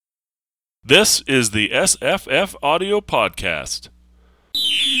This is the SFF Audio Podcast.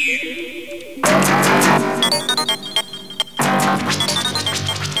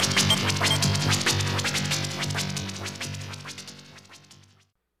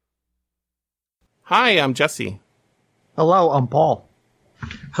 Hi, I'm Jesse. Hello, I'm Paul.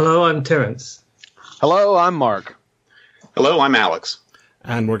 Hello, I'm Terrence. Hello, I'm Mark. Hello, I'm Alex.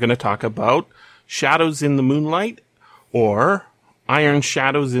 And we're going to talk about Shadows in the Moonlight, or Iron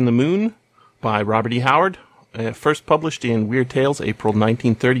Shadows in the Moon, by Robert E. Howard. First published in Weird Tales, April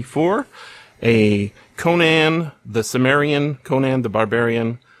 1934. A Conan the Cimmerian, Conan the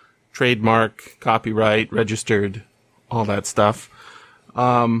Barbarian, trademark, copyright, registered, all that stuff.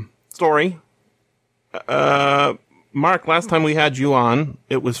 Story. Mark, last time we had you on,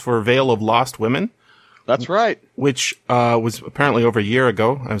 it was for Veil of Lost Women. That's right. Which was apparently over a year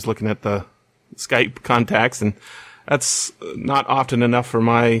ago. I was looking at the Skype contacts, and that's not often enough for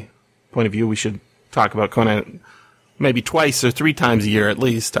my point of view. We should talk about Conan maybe twice or three times a year at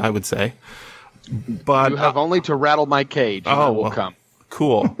least, I would say. But you have only to rattle my cage and I will come.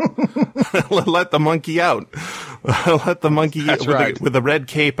 Cool. Let the monkey out. Let the monkey with a red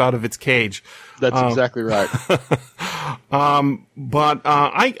cape out of its cage. That's exactly right. But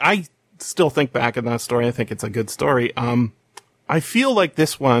I still think back at that story. I think it's a good story. I feel like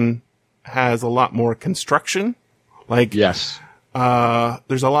this one has a lot more construction. Like, yes.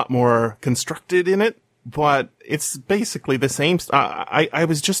 There's a lot more constructed in it, but it's basically the same. I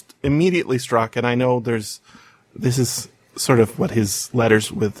was just immediately struck, and I know this is sort of what his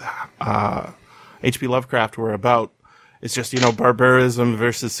letters with H.P. Lovecraft were about. It's just, barbarism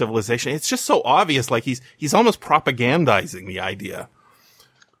versus civilization. It's just so obvious, like he's almost propagandizing the idea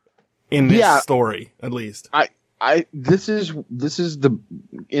in this story, at least. This is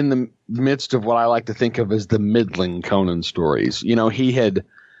in the midst of what I like to think of as the middling Conan stories. He'd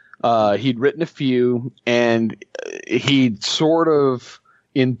written a few, and he'd sort of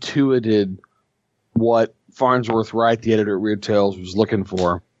intuited what Farnsworth Wright, the editor at Weird Tales, was looking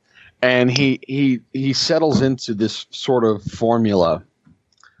for, and he settles into this sort of formula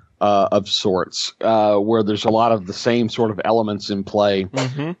of sorts where there's a lot of the same sort of elements in play.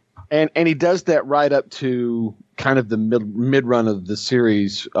 Mm-hmm. And he does that right up to kind of the mid run of the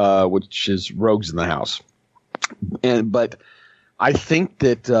series, which is Rogues in the House. But I think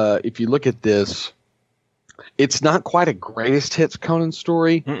that if you look at this, it's not quite a greatest hits Conan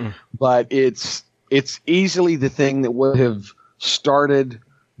story, but it's easily the thing that would have started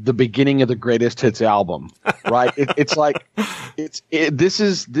the beginning of the greatest hits album, right? This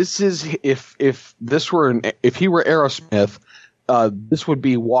is if he were Aerosmith. This would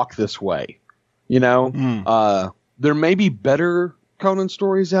be Walk This Way. There may be better Conan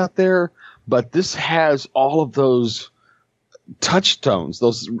stories out there, but this has all of those touchstones,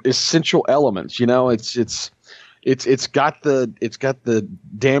 those essential elements. It's got the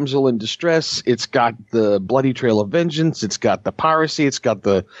damsel in distress. It's got the bloody trail of vengeance. It's got the piracy. It's got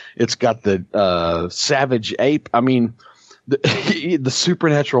the savage ape. I mean, the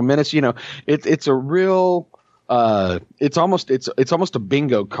supernatural menace. It's a real. It's almost a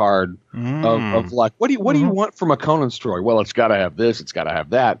bingo card of like, what do you want from a Conan story? Well, it's got to have this, it's got to have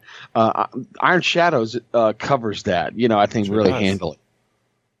that. Iron Shadows covers that, I think really handily.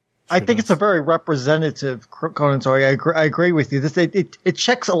 I think it's a very representative Conan story. I agree with you. It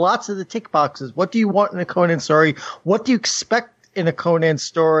checks lots of the tick boxes. What do you want in a Conan story? What do you expect in a Conan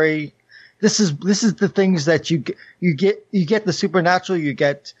story? This is the things that you get. You get the supernatural. You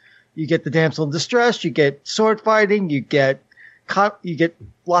get the damsel in distress. You get sword fighting. You get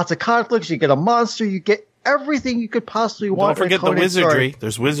lots of conflicts. You get a monster. You get everything you could possibly want. Don't forget in a Conan the wizardry. Story.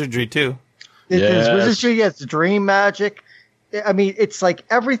 There's wizardry too. There's wizardry. Yes, dream magic. I mean, it's like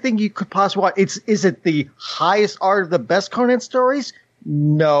everything you could possibly want. Is it the highest art of the best Conan stories?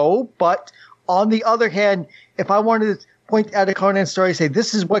 No, but on the other hand, if I wanted to point at a Conan story, say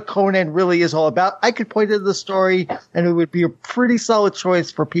this is what Conan really is all about, I could point to the story, and it would be a pretty solid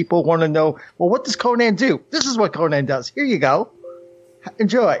choice for people who want to know, well, what does Conan do? This is what Conan does. Here you go.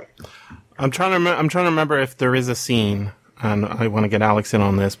 Enjoy. I'm trying to remember if there is a scene, and I want to get Alex in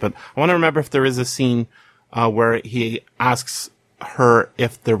on this, but I want to remember if there is a scene where he asks her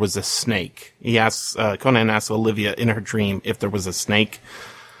if there was a snake. Conan asks Olivia in her dream if there was a snake.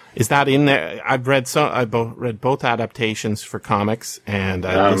 Is that in there? I've read both adaptations for comics, and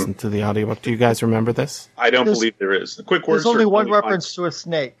I listened to the audiobook. Do you guys remember this? I don't believe there is. The quick words. There's only one reference to a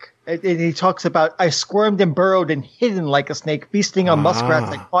snake. And he talks about, I squirmed and burrowed and hidden like a snake, feasting on muskrats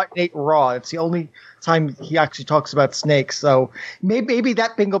I caught and ate raw. It's the only time he actually talks about snakes. So maybe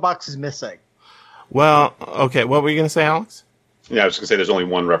that bingo box is missing. Well, okay. What were you going to say, Alex? Yeah, I was going to say there's only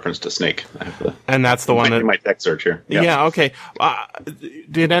one reference to snake. And that's the one that... my text search here. Yeah, okay.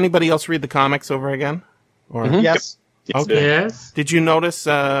 Did anybody else read the comics over again? Or Yes. Okay. Yes. Did you notice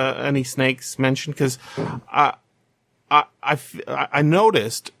any snakes mentioned? Because I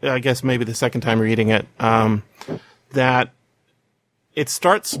noticed, I guess maybe the second time reading it, that it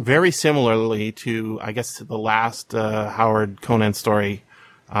starts very similarly to, I guess, to the last Howard Conan story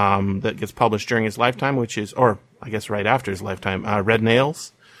that gets published during his lifetime, which is, or I guess right after his lifetime, Red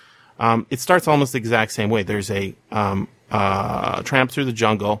Nails. It starts almost the exact same way. There's a tramp through the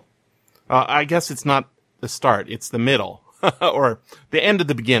jungle. I guess it's not the start; it's the middle or the end of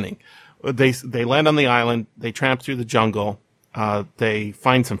the beginning. They land on the island. They tramp through the jungle. They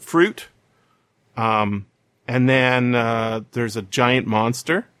find some fruit. And then there's a giant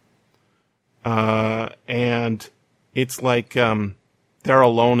monster. And it's like they're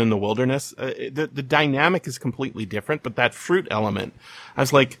alone in the wilderness. The dynamic is completely different, but that fruit element, I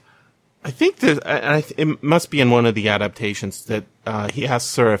was like, I think it must be in one of the adaptations that he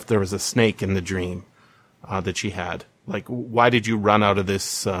asks her if there was a snake in the dream that she had. Like, why did you run out of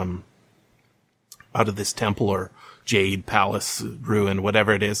this temple or jade palace ruin,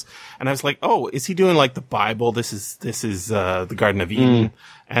 whatever it is? And I was like, oh, is he doing like the Bible? This is the Garden of Eden,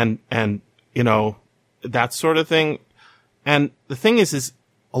 and you know, that sort of thing. And the thing is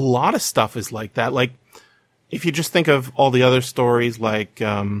a lot of stuff is like that. Like, if you just think of all the other stories, like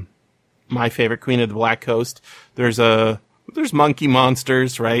my favorite, Queen of the Black Coast, there's monkey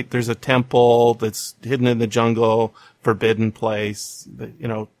monsters, right? There's a temple that's hidden in the jungle, forbidden place, you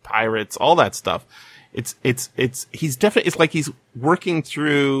know, pirates, all that stuff. He's definitely, it's like he's working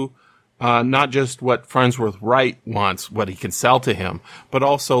through, not just what Farnsworth Wright wants, what he can sell to him, but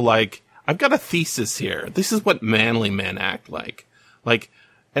also like, I've got a thesis here. This is what manly men act like.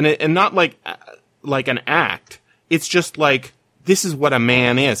 And not like an act. It's just like, this is what a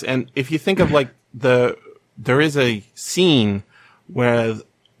man is. And if you think of like there is a scene where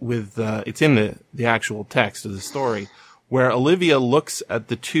it's in the actual text of the story where Olivia looks at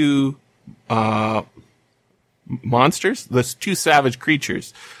the two, monsters, the two savage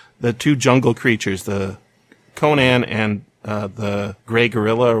creatures, the two jungle creatures, the Conan and, the gray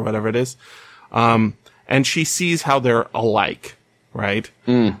gorilla or whatever it is. And she sees how they're alike, right?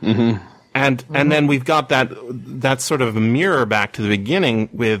 Mm-hmm. And then we've got that sort of a mirror back to the beginning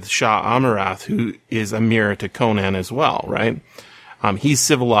with Shah Amurath, who is a mirror to Conan as well, right? He's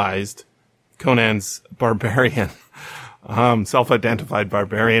civilized. Conan's barbarian, self-identified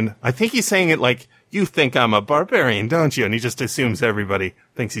barbarian. I think he's saying it like, you think I'm a barbarian, don't you? And he just assumes everybody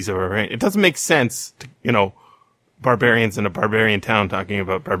thinks he's a barbarian. It doesn't make sense to, you know, barbarians in a barbarian town talking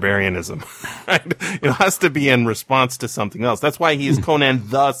about barbarianism. Right? It has to be in response to something else. That's why he is Conan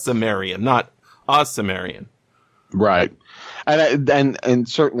the Cimmerian, not a Cimmerian. Right. And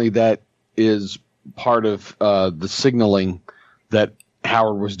certainly that is part of the signaling that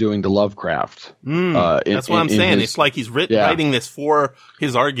Howard was doing to Lovecraft. That's what I'm saying. It's like he's writing this for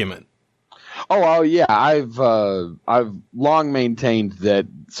his argument. Oh, yeah. I've long maintained that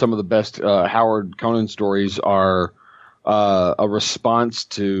some of the best Howard Conan stories are a response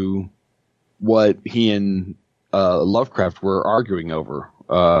to what he and Lovecraft were arguing over,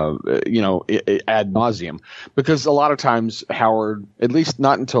 ad nauseum. Because a lot of times Howard, at least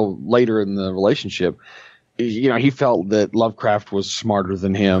not until later in the relationship, he felt that Lovecraft was smarter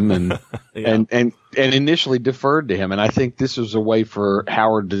than him and yeah. and initially deferred to him. And I think this was a way for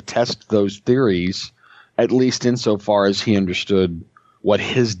Howard to test those theories, at least insofar as he understood what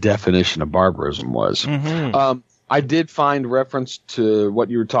his definition of barbarism was. Mm-hmm. I did find reference to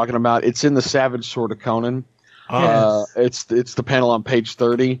what you were talking about. It's in the Savage Sword of Conan. It's the panel on page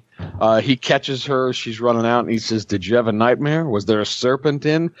 30. He catches her. She's running out, and he says, "Did you have a nightmare? Was there a serpent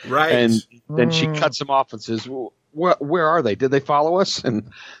in?" Right. And then she cuts him off and says, well, "Where are they? Did they follow us?" And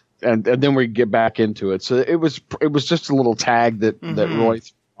then we get back into it. So it was just a little tag that Roy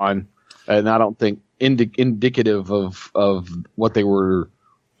threw on, and I don't think indicative of what they were.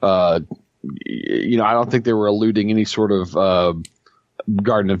 I don't think they were alluding any sort of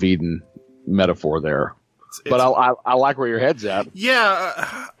Garden of Eden metaphor there. But I like where your head's at.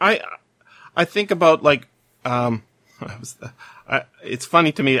 Yeah, I think about like it's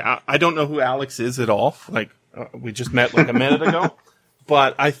funny to me. I don't know who Alex is at all. Like we just met like a minute ago,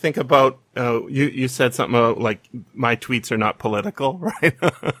 but I think about you said something about, like, my tweets are not political, right?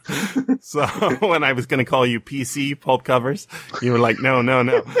 So when I was going to call you PC pulp covers, you were like, no.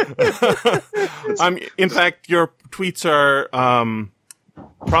 In fact, your tweets are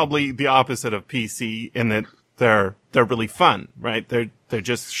probably the opposite of PC in that they're really fun, right? They're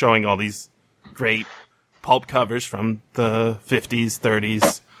just showing all these great pulp covers from the 50s,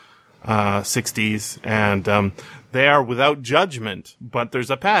 30s, 60s, and they are without judgment, but there's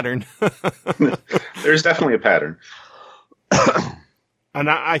a pattern. There's definitely a pattern. And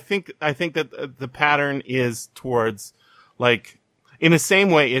I think that the pattern is towards, like, in the same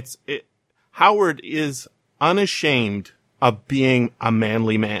way, Howard is unashamed of being a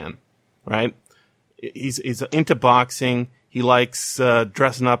manly man, right? He's into boxing. He likes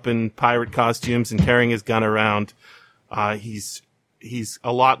dressing up in pirate costumes and carrying his gun around. He's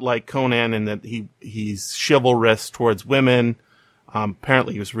a lot like Conan in that he's chivalrous towards women.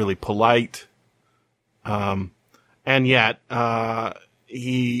 Apparently he was really polite. And yet,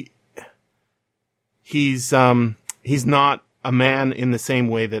 he's not a man in the same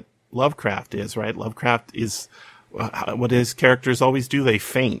way that Lovecraft is, right? Lovecraft is, what his characters always do, they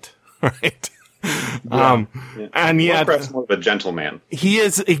faint, right? Yeah. And yet, Lovecraft's more of a gentleman. He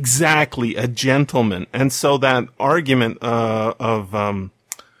is exactly a gentleman. And so that argument, of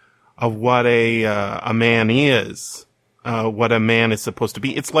what a man is, what a man is supposed to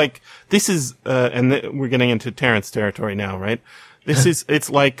be, it's like, this is, we're getting into Terrence territory now, right? It's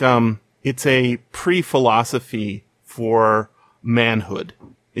like, it's a pre-philosophy for manhood,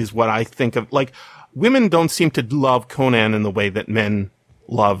 is what I think of. Like, women don't seem to love Conan in the way that men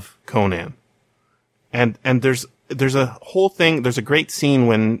love Conan. And there's a whole thing, there's a great scene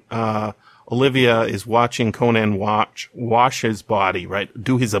when, Olivia is watching Conan wash his body, right?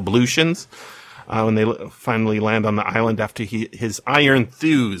 Do his ablutions, when they finally land on the island after his iron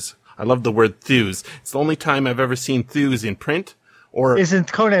thews. I love the word thews. It's the only time I've ever seen thews in print. Or is in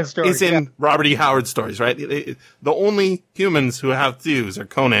Conan stories. Is in Robert E. Howard stories, right? The only humans who have thews are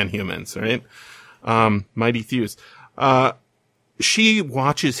Conan humans, right? Mighty thews. She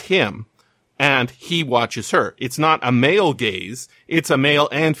watches him, and he watches her. It's not a male gaze. It's a male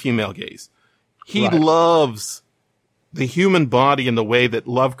and female gaze. He loves the human body in the way that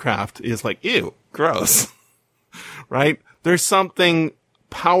Lovecraft is like, ew, gross, right? There's something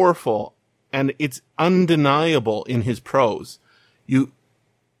powerful, and it's undeniable in his prose.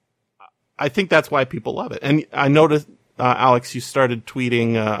 I think that's why people love it. And I noticed, Alex, you started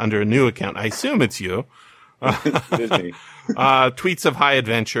tweeting under a new account. I assume it's you. Tweets of High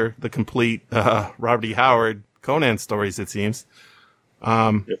Adventure, the complete Robert E. Howard Conan stories, it seems.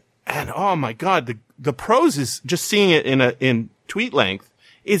 Yep. And oh my God, the prose is, just seeing it in tweet length,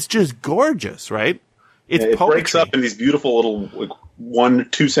 it's just gorgeous, right? It breaks up in these beautiful little, like,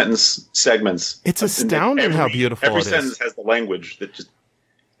 1-2 sentence segments. It's astounding how beautiful it is. Every sentence has the language that just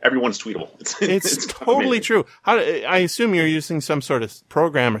everyone's tweetable. It's totally true. I assume you're using some sort of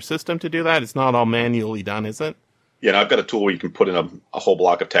program or system to do that. It's not all manually done, is it? Yeah, I've got a tool where you can put in a whole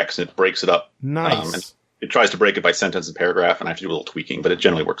block of text and it breaks it up. Nice. And it tries to break it by sentence and paragraph, and I have to do a little tweaking, but it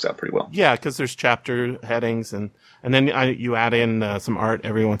generally works out pretty well. Yeah, because there's chapter headings, and then you add in some art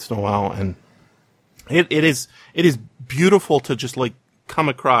every once in a while, and it is beautiful to just like come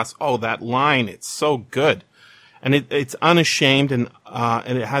across. Oh, that line! It's so good, and it's unashamed, and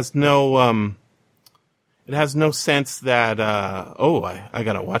it has no sense that I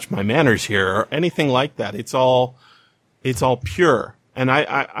gotta watch my manners here or anything like that. It's all pure, and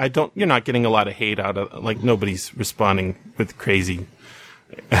I don't. You're not getting a lot of hate out of, like, nobody's responding with crazy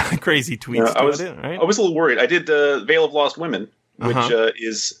tweets. I was a little worried. I did Veil of Lost Women, which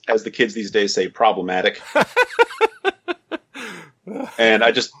is, as the kids these days say, problematic. And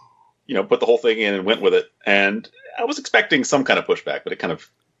I just, put the whole thing in and went with it. And I was expecting some kind of pushback, but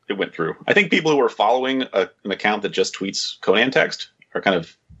it went through. I think people who are following an account that just tweets Conan text are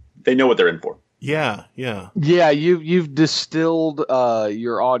they know what they're in for. Yeah. You've distilled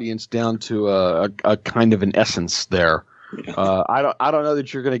your audience down to a kind of an essence there. Yeah. I don't know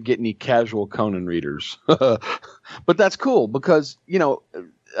that you're going to get any casual Conan readers, but that's cool because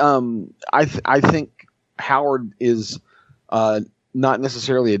I think Howard is not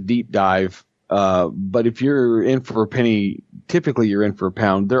necessarily a deep dive, but if you're in for a penny, typically you're in for a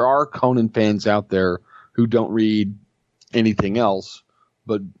pound. There are Conan fans out there who don't read anything else,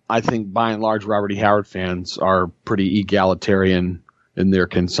 but I think by and large Robert E. Howard fans are pretty egalitarian in their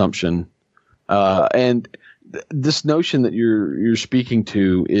consumption, and this notion that you're speaking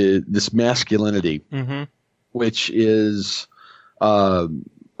to is this masculinity, which is a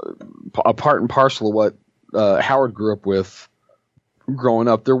part and parcel of what Howard grew up with growing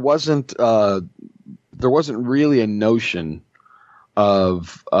up. There wasn't really a notion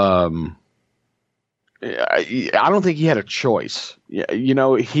of I don't think he had a choice.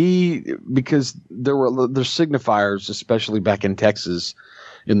 Because there's signifiers, especially back in Texas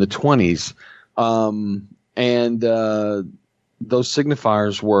in the 1920s. And those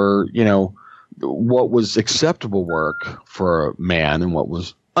signifiers were, what was acceptable work for a man and what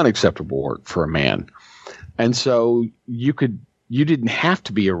was unacceptable work for a man. And so you didn't have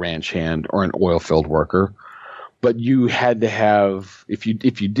to be a ranch hand or an oil field worker, but you had to have, if you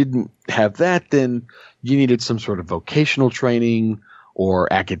didn't have that, then you needed some sort of vocational training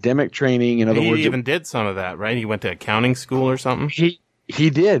or academic training. In other words, he even did some of that, right? He went to accounting school or something. He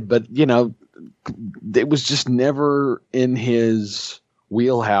did, but it was just never in his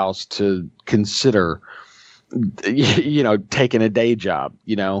wheelhouse to consider, taking a day job.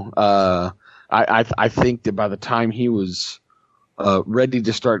 I think that by the time he was ready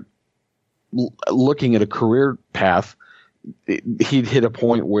to start looking at a career path, he'd hit a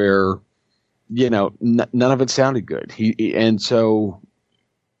point where, none of it sounded good. And so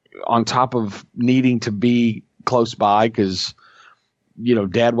on top of needing to be close by, because,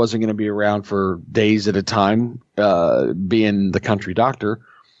 Dad wasn't going to be around for days at a time, being the country doctor,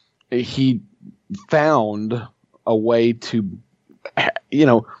 he found a way to,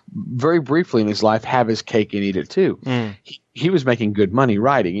 very briefly in his life, have his cake and eat it too. He was making good money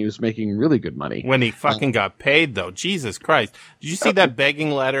writing. He was making really good money. When he fucking got paid, though. Jesus Christ. Did you see that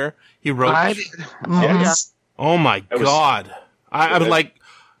begging letter he wrote? Yes. Oh, my God. I was like,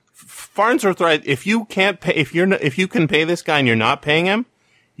 Farnsworth, right? If you can't pay, if you can pay this guy and you're not paying him,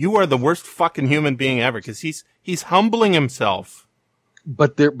 you are the worst fucking human being ever, because he's humbling himself.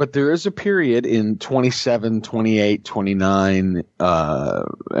 But there is a period in 27, 28, 29,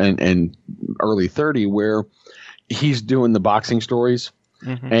 and early 30 where he's doing the boxing stories,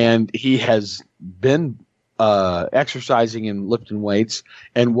 and he has been exercising and lifting weights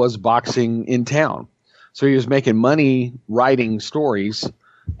and was boxing in town. So he was making money writing stories,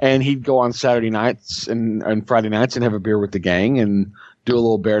 and he'd go on Saturday nights and Friday nights and have a beer with the gang and do a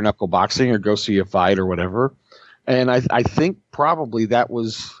little bare knuckle boxing or go see a fight or whatever. And I think probably that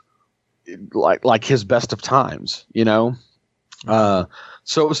was like his best of times,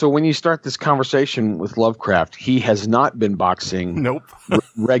 So when you start this conversation with Lovecraft, he has not been boxing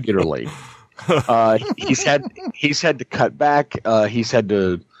regularly. He's had to cut back. He's had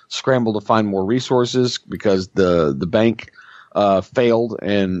to scramble to find more resources because the bank failed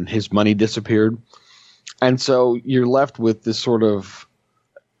and his money disappeared. And so you're left with this sort of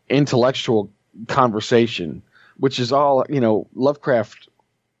intellectual conversation, which is all, Lovecraft,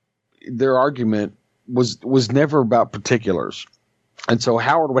 their argument was never about particulars. And so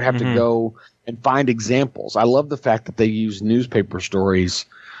Howard would have to go and find examples. I love the fact that they use newspaper stories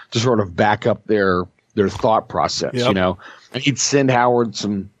to sort of back up their thought process, And he'd send Howard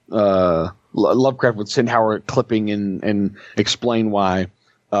some Lovecraft would send Howard a clipping and explain why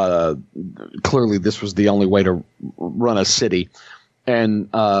clearly this was the only way to run a city. And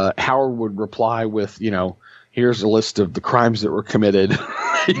Howard would reply with, here's a list of the crimes that were committed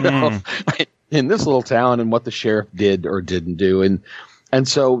in this little town and what the sheriff did or didn't do. And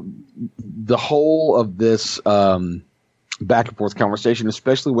so the whole of this back and forth conversation,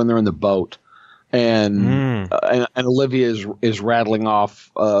 especially when they're in the boat and Olivia is rattling off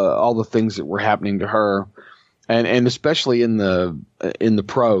all the things that were happening to her, and especially in the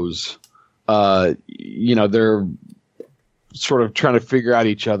prose, they're sort of trying to figure out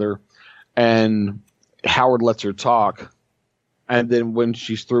each other, and Howard lets her talk. And then when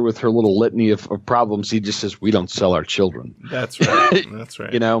she's through with her little litany of problems, he just says, "We don't sell our children." That's right. That's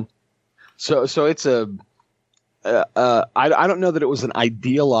right. So it's I don't know that it was an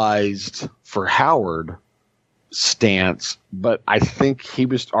idealized for Howard stance, but I think he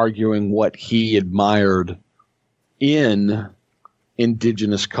was arguing what he admired in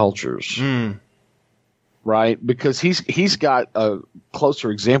indigenous cultures. Right? Because he's got a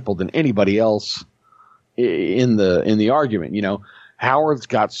closer example than anybody else in the argument. Howard's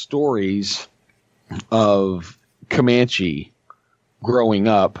got stories of Comanche growing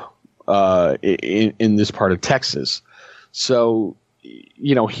up in this part of Texas. So,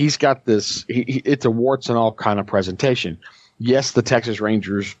 he's got this, it's a warts and all kind of presentation. Yes, the Texas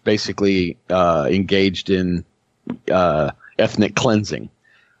Rangers basically engaged in ethnic cleansing.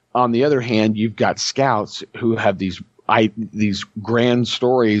 On the other hand, you've got scouts who have these grand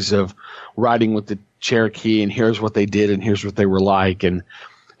stories of riding with the Cherokee, and here's what they did, and here's what they were like, and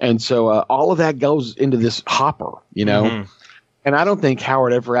so all of that goes into this hopper, And I don't think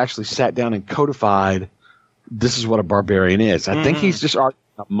Howard ever actually sat down and codified this is what a barbarian is. I think he's just arguing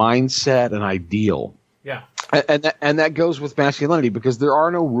a mindset, an ideal. Yeah, and that goes with masculinity because there are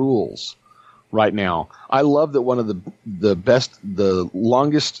no rules right now. I love that one of the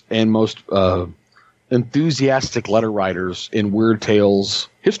longest and most enthusiastic letter writers in Weird Tales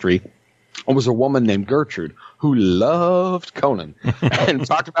history was a woman named Gertrude who loved Conan and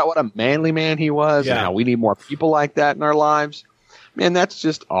talked about what a manly man he was and how we need more people like that in our lives. Man, that's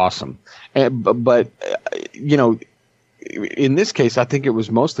just awesome. But in this case, I think it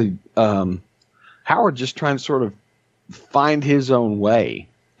was mostly Howard just trying to sort of find his own way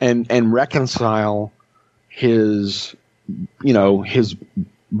and reconcile his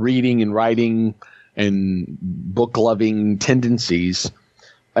reading and writing and book loving tendencies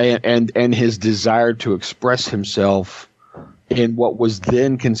and his desire to express himself in what was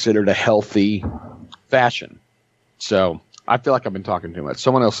then considered a healthy fashion. So I feel like I've been talking too much.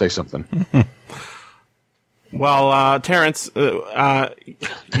 Someone else say something. Well, Terrence, you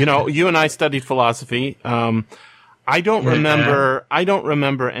and I studied philosophy. I don't remember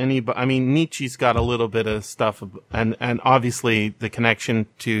any, but I mean, Nietzsche's got a little bit of stuff, and obviously the connection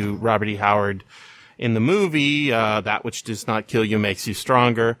to Robert E. Howard in the movie, that which does not kill you makes you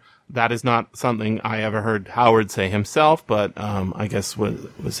stronger. That is not something I ever heard Howard say himself, but I guess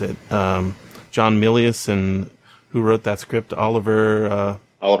was it John Milius and who wrote that script? Oliver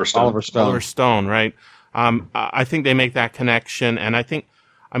Stone, right? I think they make that connection, and I think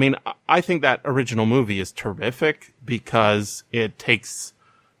that original movie is terrific because it takes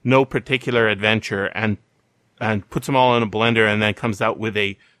no particular adventure and puts them all in a blender and then comes out with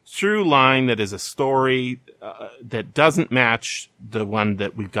a through line that is a story that doesn't match the one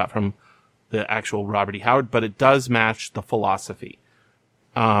that we've got from the actual Robert E. Howard, but it does match the philosophy.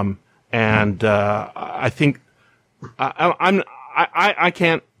 I think I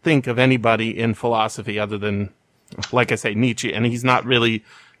can't think of anybody in philosophy other than, like I say, Nietzsche, and he's not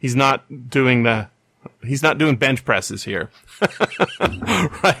doing bench presses here,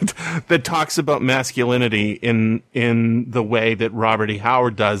 right? That talks about masculinity in the way that Robert E.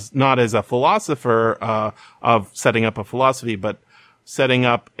 Howard does, not as a philosopher of setting up a philosophy, but setting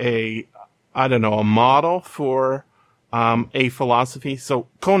up a model for a philosophy. So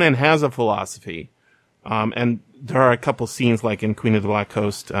Conan has a philosophy, and there are a couple scenes like in Queen of the Black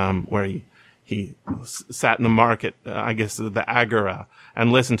Coast where he sat in the market, I guess the Agora,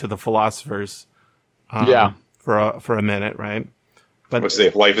 and listened to the philosophers. For a minute, right? But let's say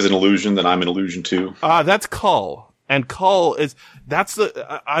if life is an illusion, then I'm an illusion too. That's Cull, and Cull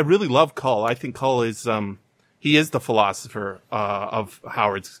I really love Cull. I think Cull is he is the philosopher of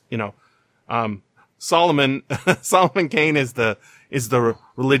Howard's. Solomon Kane is the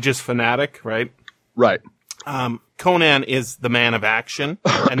religious fanatic, right? Right. Conan is the man of action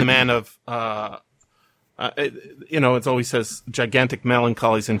and the man of it always says gigantic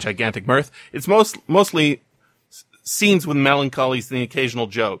melancholies and gigantic mirth. It's mostly scenes with melancholies and the occasional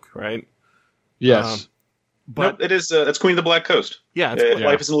joke, right? Yes. But it is, that's Queen of the Black Coast. Yeah. If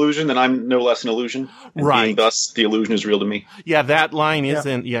life is an illusion, then I'm no less an illusion. And right. Being thus, the illusion is real to me. Yeah, that line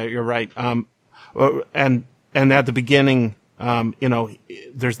isn't, you're right. And at the beginning,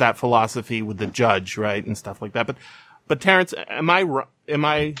 there's that philosophy with the judge, right? And stuff like that. But Terrence, am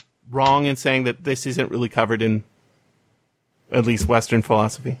I wrong in saying that this isn't really covered in at least Western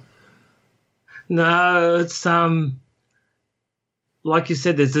philosophy? No, it's like you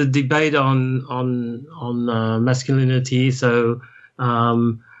said, there's a debate on masculinity. So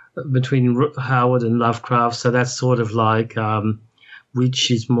between Howard and Lovecraft, so that's sort of like which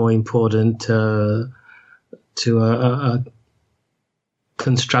is more important to a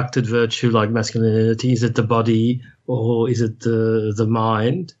constructed virtue like masculinity? Is it the body or is it the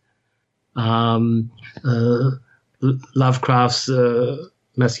mind? Lovecraft's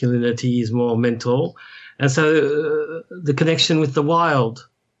masculinity is more mental, and so the connection with the wild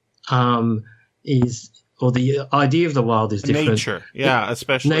or the idea of the wild is different. Nature,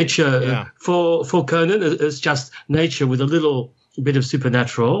 especially nature. Yeah. For Conan, it's just nature with a little bit of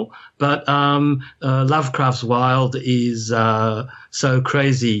supernatural, but Lovecraft's wild is so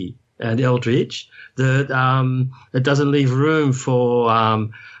crazy and eldritch that it doesn't leave room for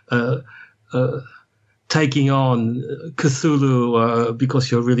taking on Cthulhu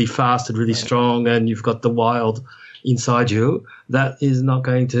because you're really fast and really strong and you've got the wild inside you. That is not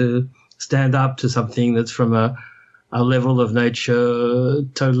going to stand up to something that's from a level of nature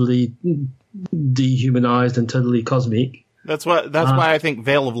totally dehumanized and totally cosmic. That's why I think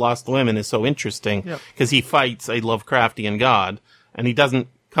Veil of Lost Women is so interesting, because he fights a Lovecraftian god and he doesn't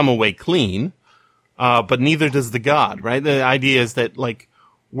come away clean, but neither does the god, right? The idea is that, like,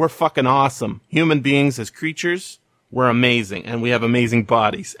 we're fucking awesome. Human beings as creatures, we're amazing, and we have amazing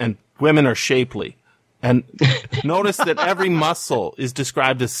bodies, and women are shapely. And notice that every muscle is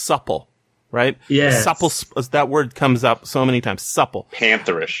described as supple, right? Yes. Supple, that word comes up so many times, supple.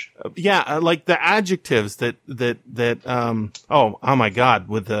 Pantherish. Like the adjectives that oh my God,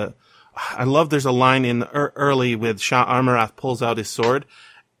 with the, I love there's a line in early with Shah Amarath pulls out his sword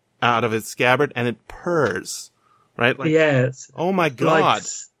out of its scabbard and it purrs, right? Like, yes. Oh my God.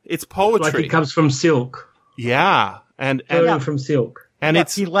 It's poetry. Like it comes from silk. Yeah. And from silk. And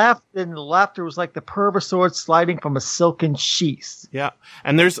he laughed, and the laughter was like the purr of a sword sliding from a silken sheath. Yeah.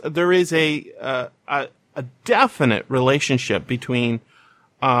 And there is a definite relationship between,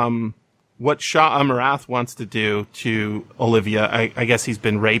 what Shah Amarath wants to do to Olivia. I guess he's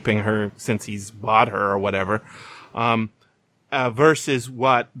been raping her since he's bought her or whatever. Versus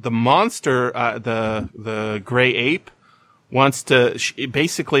what the monster, the gray ape wants to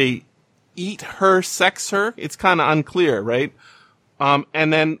basically eat her, sex her. It's kind of unclear, right?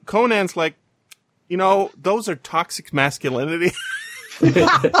 And then Conan's like, those are toxic masculinity.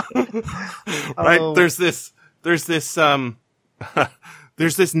 Right? Oh. There's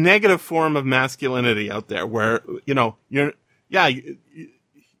this negative form of masculinity out there where, I'm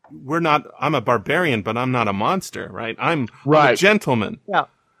a barbarian, but I'm not a monster, right? I'm a gentleman. Yeah.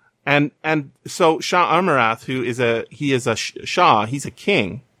 And so Shah Amarath, he is a Shah, he's a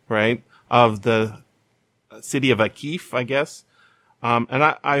king, right? Of the city of Akif, I guess. And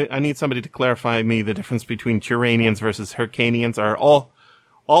I need somebody to clarify me the difference between Turanians versus Hyrcanians. Are all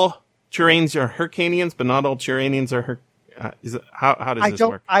Turanians are Hyrcanians, but not all Turanians are how does this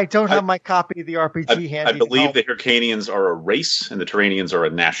work? I don't have my copy of the RPG handy. I believe the Hyrcanians are a race and the Turanians are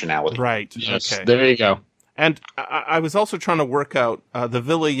a nationality. Right. Yes, okay. there you go. And I was also trying to work out, the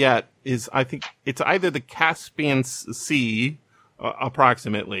Vilayet is, I think, it's either the Caspian Sea,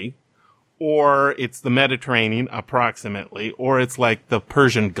 approximately, or it's the Mediterranean, approximately, or it's like the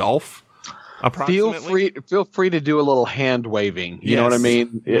Persian Gulf, approximately. Feel free to do a little hand waving. You know what I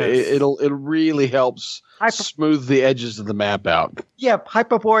mean? Yes. It really helps smooth the edges of the map out. Yeah,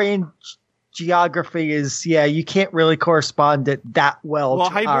 Hyperborean geography is, you can't really correspond it that well. Well,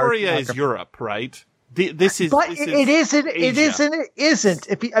 to our Hyboria is Europe, right? It isn't.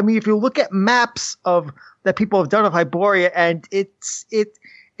 If you look at maps that people have done of Hyboria, and it's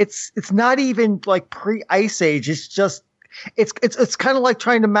not even like pre-Ice Age. It's just it's kind of like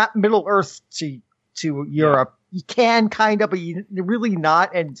trying to map Middle Earth to Europe. You can kind of, but you're really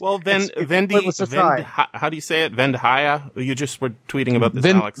not. And well, how do you say it? Vendhaya? You just were tweeting about this,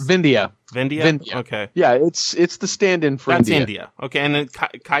 Alex. Vindia. Vindia? Okay. Yeah, it's the stand-in for That's India. India. Okay, and then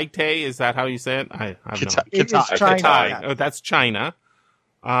Kaite, is that how you say it? I have no. It's China. Katai. Oh, that's China.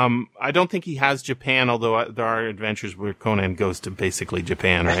 I don't think he has Japan, although there are adventures where Conan goes to basically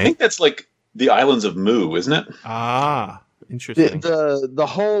Japan, right? I think that's like the islands of Mu, isn't it? Ah, interesting. The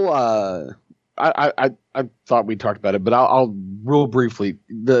whole I thought we talked about it, but I'll real briefly.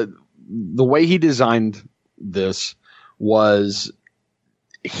 The way he designed this was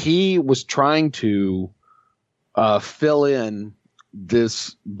he was trying to fill in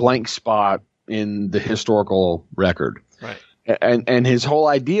this blank spot in the historical record. Right. And his whole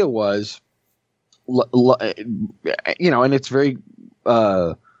idea was, and it's very,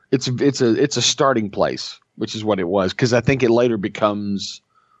 it's a starting place, which is what it was, because I think it later becomes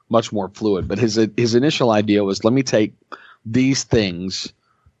much more fluid. But his initial idea was, let me take these things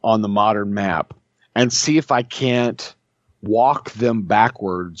on the modern map and see if I can't walk them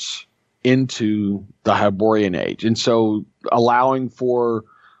backwards into the Hyborian Age, and so allowing for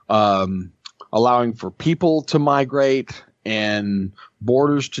people to migrate and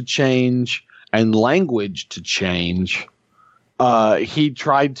borders to change and language to change. He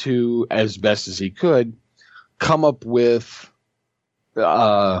tried to, as best as he could, come up with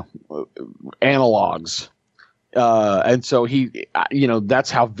analogs. And so he,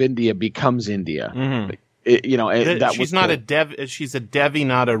 that's how Vindia becomes India. Mm-hmm. She's she's a Devi,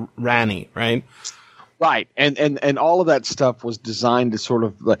 not a Rani, right? Right. And all of that stuff was designed to sort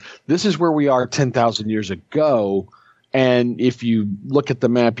of, this is where we are 10,000 years ago. And if you look at the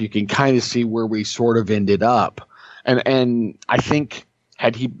map, you can kind of see where we sort of ended up. And I think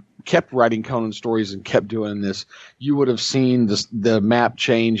had he kept writing Conan stories and kept doing this, you would have seen the map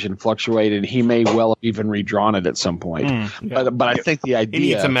change and fluctuate, and he may well have even redrawn it at some point. Yeah. But I think the idea...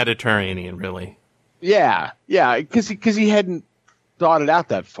 He needs a Mediterranean, really. Yeah, because he hadn't thought it out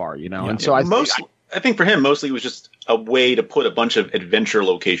that far, Yeah. And so I think for him, mostly it was just a way to put a bunch of adventure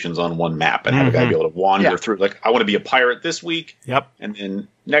locations on one map and have a guy be able to wander through. Like, I want to be a pirate this week. Yep. And then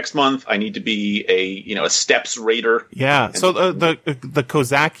next month, I need to be a steppes raider. Yeah. And so the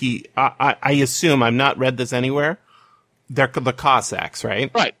Kozaki, I assume, I've not read this anywhere. They're the Cossacks, right?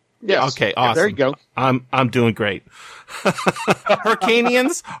 Right. Yes. Okay. Awesome. Yeah, there you go. I'm doing great.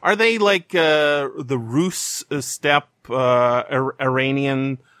 Hyrcanians, are they like the Rus steppe,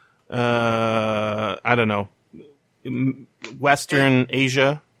 Iranian? I don't know, Western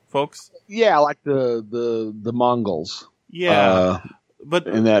Asia folks? Yeah, like the Mongols. Yeah. But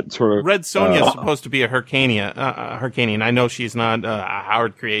in that sort of Red Sonja is supposed to be a Hyrcanian. I know she's not a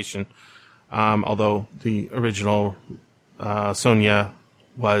Howard creation, although the original Sonja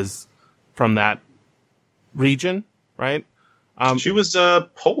was from that region, right? She was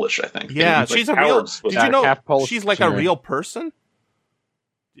Polish, I think. Yeah, she's a real. Did you know half Polish she's like a real person?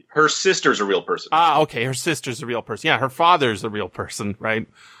 Her sister's a real person. Okay, her sister's a real person. Yeah, her father's a real person, right?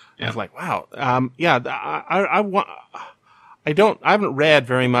 Yeah. I was like, wow. I haven't read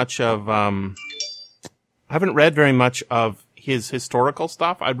very much of his historical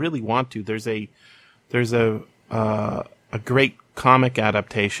stuff. I really want to. There's a great comic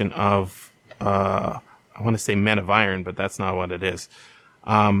adaptation of I want to say Men of Iron, but that's not what it is.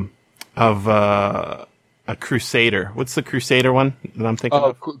 Of a Crusader. What's the Crusader one that I'm thinking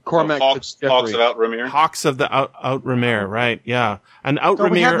of? Cormac Hawks of Outremer. Hawks of the Outremer, right? Yeah, and Outremer. So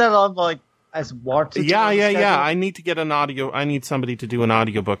we have that on as wanted. Yeah. I need to get an audio. I need somebody to do an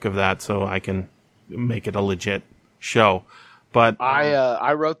audiobook of that so I can make it a legit show. But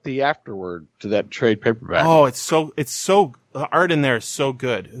I wrote the afterword to that trade paperback. Oh, it's so the art in there is so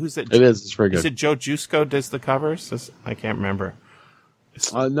good. Who's it? It is. It's very good. Is it Joe Jusko does the covers? I can't remember.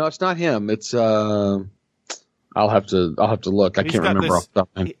 No, it's not him. It's I'll have to look. I can't remember off the top.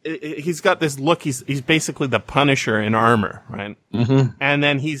 He's got this look. He's basically the Punisher in armor, right? Mm-hmm. And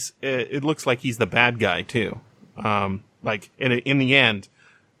then it looks like he's the bad guy too. Like in the end,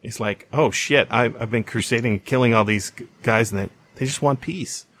 it's like, oh shit, I've been crusading and killing all these guys, and they just want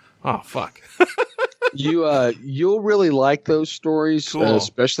peace. Oh fuck. You'll really like those stories, cool.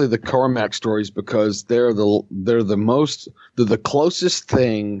 Especially the Cormac stories, because they're the closest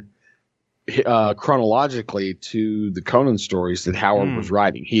thing chronologically to the Conan stories that Howard was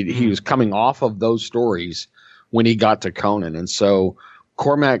writing. He was coming off of those stories when he got to Conan, and so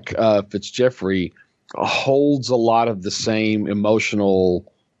Cormac Fitzgeoffrey holds a lot of the same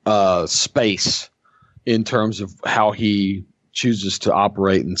emotional space in terms of how he chooses to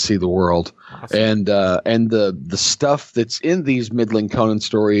operate and see the world. Awesome. And the stuff that's in these middling Conan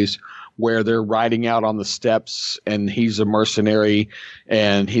stories where they're riding out on the steppes and he's a mercenary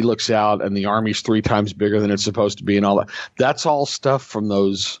and he looks out and the army's 3 times bigger than it's supposed to be and all that. That's all stuff from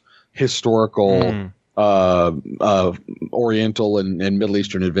those historical Oriental and Middle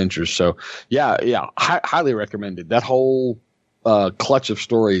Eastern adventures. So yeah, highly recommended. That whole clutch of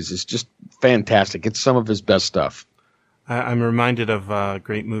stories is just fantastic. It's some of his best stuff. I'm reminded of a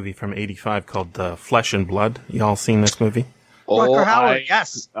great movie from '85 called Flesh and Blood. You all seen this movie? Rutger Hauer,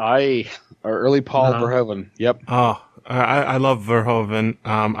 yes. Early Paul Verhoeven. Yep. Oh, I love Verhoeven.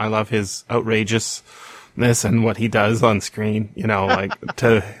 I love his outrageousness and what he does on screen, like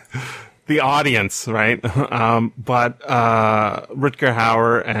to the audience, right? But Rutger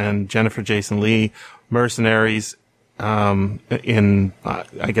Hauer and Jennifer Jason Leigh, mercenaries, in,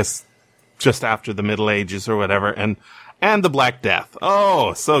 I guess, just after the Middle Ages or whatever, and the Black Death.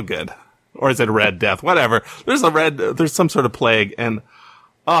 Oh, so good. Or is it a Red Death? Whatever. There's some sort of plague, and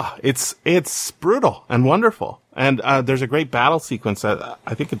it's brutal and wonderful. And there's a great battle sequence.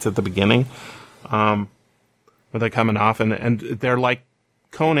 I think it's at the beginning, where they're coming off, and they're like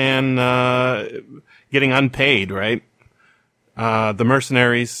Conan getting unpaid, right? The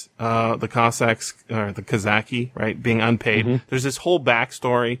mercenaries, the Cossacks, or the Kazaki, right, being unpaid. Mm-hmm. There's this whole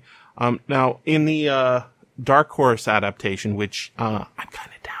backstory. Now, in the Dark Horse adaptation, which I'm kind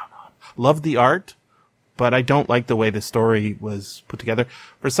of down on, love the art, but I don't like the way the story was put together.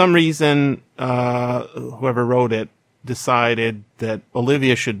 For some reason, whoever wrote it decided that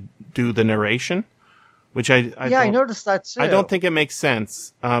Olivia should do the narration, which I noticed that too. I don't think it makes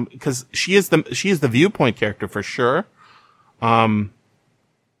sense, because she is the viewpoint character for sure,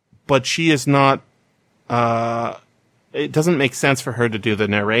 but she is not. It doesn't make sense for her to do the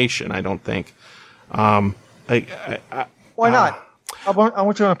narration, I don't think. Why not? I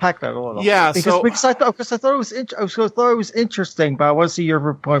want you to unpack that a little. Yeah, because I thought it was interesting, but I want to see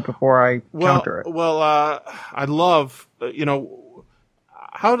your point before I counter it. Well, I love,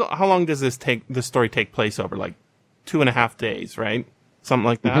 how long does this story take place over? Like 2.5 days, right? Something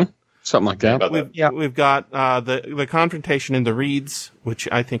like that. Mm-hmm. Something like that. We've got the confrontation in the Reeds, which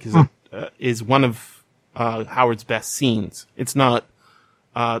I think is one of Howard's best scenes. It's not.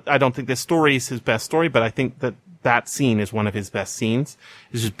 I don't think this story is his best story, but I think that scene is one of his best scenes.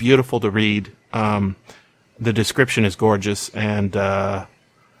 It's just beautiful to read. The description is gorgeous, and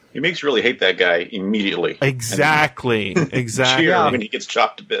it makes you really hate that guy immediately. Exactly. Cheer when he gets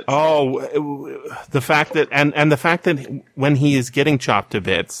chopped to bits. Oh, the fact that when he is getting chopped to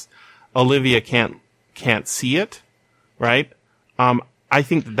bits, Olivia can't see it, right? I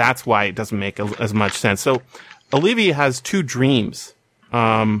think that's why it doesn't make as much sense. So Olivia has two dreams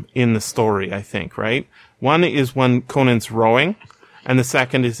in the story, I think, right? One is when Conan's rowing, and the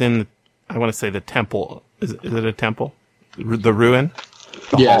second is in, I want to say, the temple. Is it a temple? The ruin?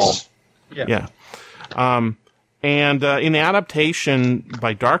 The hall. Yeah. And in the adaptation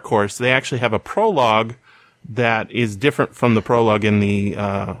by Dark Horse, they actually have a prologue that is different from the prologue in the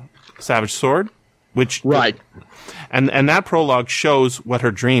Savage Sword, which right. And that prologue shows what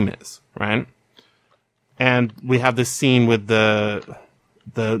her dream is, right? And we have this scene with the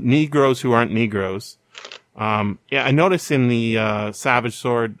Negroes who aren't Negroes. I notice in the Savage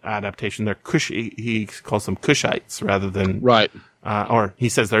Sword adaptation, they're he calls them Cushites rather than right. Or he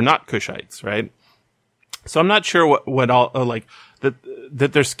says they're not Cushites, right? So I'm not sure what all like that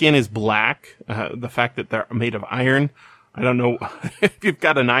their skin is black. The fact that they're made of iron, I don't know if you've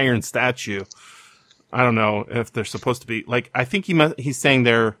got an iron statue. I don't know if they're supposed to be like. I think he's saying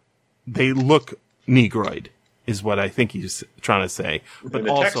they look Negroid is what I think he's trying to say. But in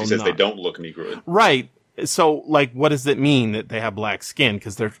the also text he says not. they don't look Negroid. Right. So like, what does it mean that they have black skin?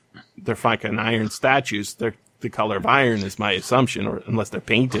 Because they're fucking iron statues. They're the color of iron is my assumption, or unless they're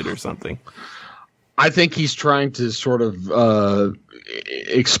painted or something. I think he's trying to sort of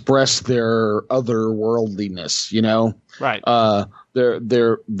express their otherworldliness, you know? Right.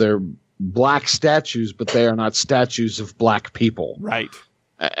 They're black statues, but they are not statues of black people. Right.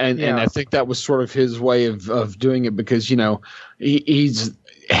 And I think that was sort of his way of doing it because, you know,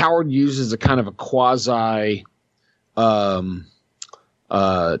 Howard uses a kind of a quasi,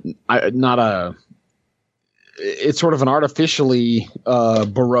 it's sort of an artificially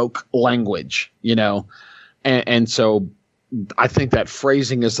Baroque language, you know, and so I think that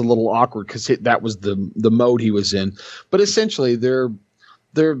phrasing is a little awkward because that was the mode he was in. But essentially, they're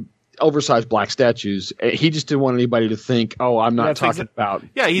oversized black statues. He just didn't want anybody to think, "Oh, I'm not talking about."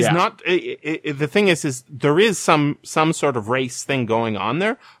 Yeah, he's not. The thing is there is some sort of race thing going on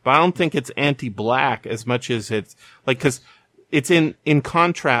there, but I don't think it's anti-black as much as it's like because it's in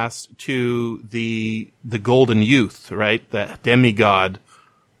contrast to the Golden Youth, right? The demigod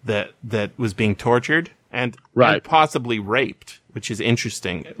that was being tortured and possibly raped, which is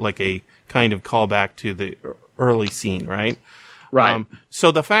interesting, like a kind of callback to the early scene, right? Right.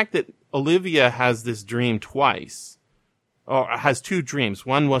 So the fact that Olivia has this dream twice, or has two dreams,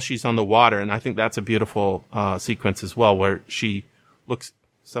 one while she's on the water, and I think that's a beautiful sequence as well, where she looks.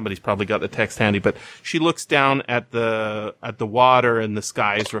 Somebody's probably got the text handy, but she looks down at the water and the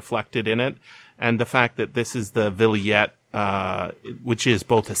sky is reflected in it, and the fact that this is the Villette, which is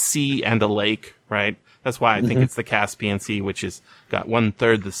both a sea and a lake, right? That's why I think it's the Caspian Sea, which has got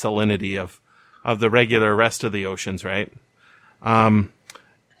 1/3 the salinity of the regular rest of the oceans, right?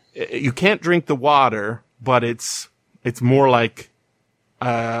 You can't drink the water, but it's more like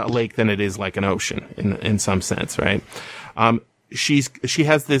a lake than it is like an ocean in some sense, right? She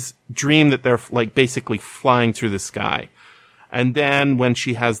has this dream that they're like basically flying through the sky. And then when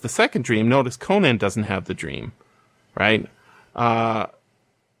she has the second dream, notice Conan doesn't have the dream, right?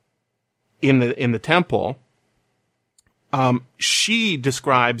 In the temple, she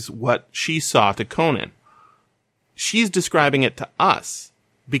describes what she saw to Conan. She's describing it to us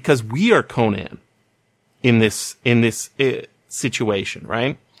because we are Conan in this situation,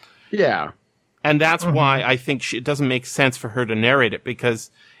 right? Yeah. And that's why I think it doesn't make sense for her to narrate it,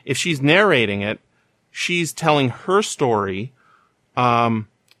 because if she's narrating it, she's telling her story, but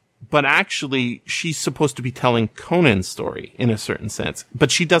actually she's supposed to be telling Conan's story in a certain sense.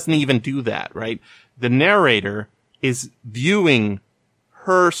 But she doesn't even do that, right? The narrator is viewing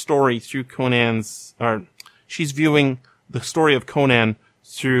her story through she's viewing the story of Conan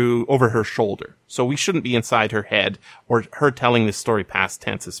over her shoulder. So we shouldn't be inside her head or her telling this story past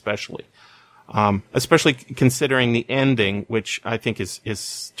tense, especially considering the ending, which I think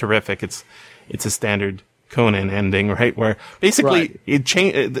is terrific. It's a standard Conan ending, right? Where basically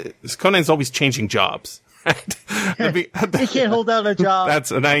Conan's always changing jobs, right? He can't hold down a job.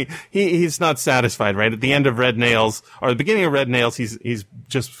 He's not satisfied, right? At the end of Red Nails, or the beginning of Red Nails, he's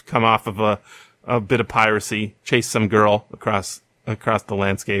just come off of a bit of piracy, chased some girl across the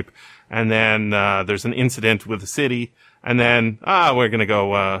landscape, and then there's an incident with the city, and then we're gonna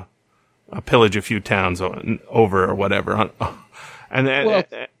go pillage a few towns over or whatever. And then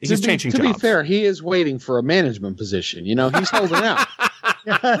he's changing jobs. To be fair, he is waiting for a management position. You know, he's holding out.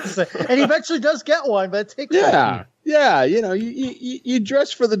 Yes. And he eventually does get one, but it takes time. Yeah, you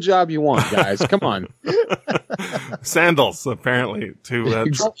dress for the job you want, guys. Come on. Sandals, apparently,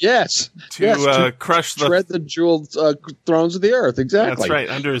 to crush tread the jeweled thrones of the earth. Exactly. That's right,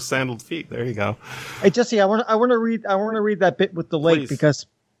 under his sandaled feet. There you go. Hey, Jesse, I want to read that bit with the lake because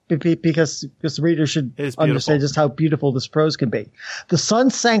the reader should understand just how beautiful this prose can be. The sun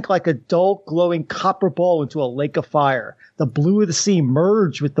sank like a dull, glowing copper ball into a lake of fire. The blue of the sea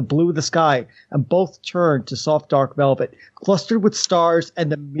merged with the blue of the sky, and both turned to soft dark velvet, clustered with stars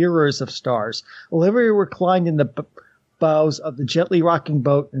and the mirrors of stars. Olivia reclined in the bows of the gently rocking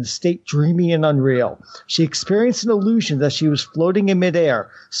boat in a state dreamy and unreal. She experienced an illusion that she was floating in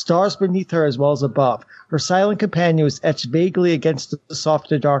midair, stars beneath her as well as above. Her silent companion was etched vaguely against the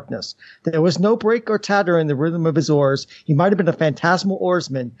softer darkness. There was no break or tatter in the rhythm of his oars. He might have been a phantasmal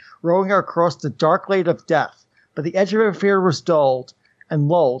oarsman, rowing her across the dark lake of death. But the edge of her fear was dulled, and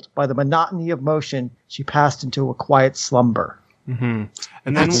lulled by the monotony of motion, she passed into a quiet slumber. Mm-hmm. And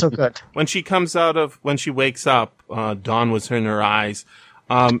then, that's so good. When she wakes up, dawn was in her eyes.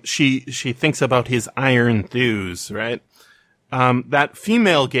 She thinks about his iron thews, right? That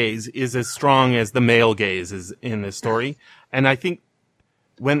female gaze is as strong as the male gaze is in this story. And I think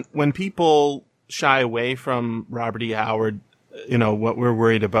when people shy away from Robert E. Howard, what we're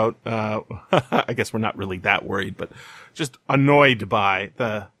worried about, I guess we're not really that worried, but just annoyed by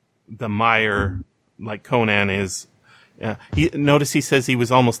the mire like Conan is. Notice he says he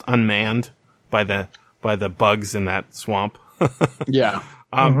was almost unmanned by the bugs in that swamp. Yeah.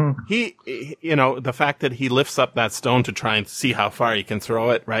 He, the fact that he lifts up that stone to try and see how far he can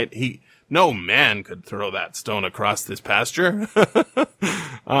throw it, right? No man could throw that stone across this pasture.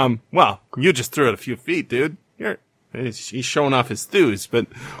 Well, you just threw it a few feet, dude. He's showing off his thews, but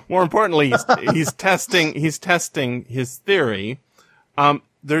more importantly, he's testing his theory.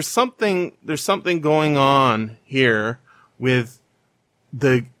 There's something going on here with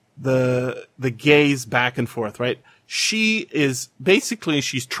the gaze back and forth, right? She's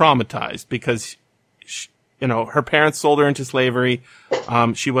traumatized because her parents sold her into slavery.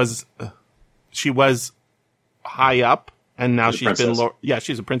 She was high up, and now she's been lowered. Yeah,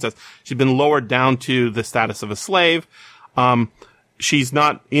 she's a princess. She's been lowered down to the status of a slave. She's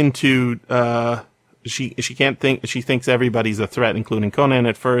not into, she can't think, she thinks everybody's a threat, including Conan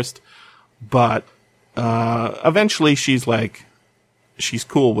at first, but, eventually she's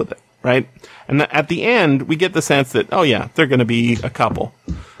cool with it, right? And at the end, we get the sense that, oh yeah, they're gonna be a couple,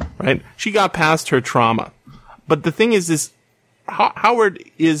 right? She got past her trauma. But the thing is Howard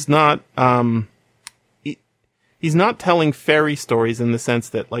is not, he's not telling fairy stories in the sense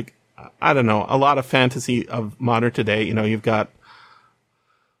that, I don't know, a lot of fantasy of modern today, you've got,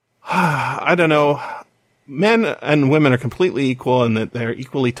 I don't know, men and women are completely equal and that they're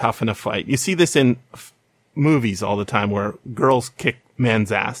equally tough in a fight. You see this in movies all the time where girls kick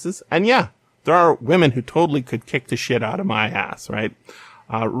men's asses. And yeah, there are women who totally could kick the shit out of my ass, right?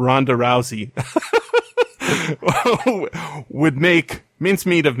 Ronda Rousey would make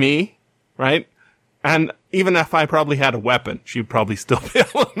mincemeat of me, right? And even if I probably had a weapon, she'd probably still be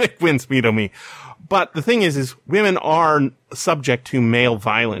able to make mincemeat of me. But the thing is women are subject to male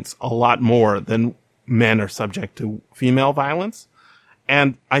violence a lot more than men are subject to female violence.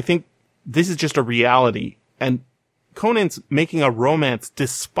 And I think this is just a reality. And Conan's making a romance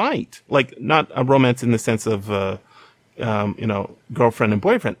despite, not a romance in the sense of, girlfriend and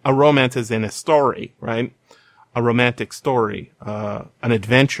boyfriend. A romance is in a story, right? A romantic story, an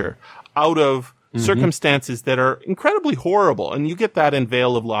adventure out of circumstances that are incredibly horrible. And you get that in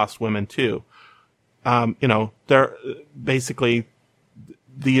Veil of Lost Women too. They're basically,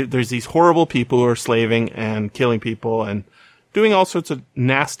 there's these horrible people who are slaving and killing people and doing all sorts of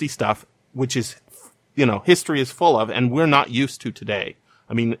nasty stuff, which is, history is full of, and we're not used to today.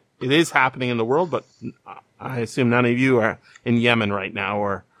 I mean, it is happening in the world, but I assume none of you are in Yemen right now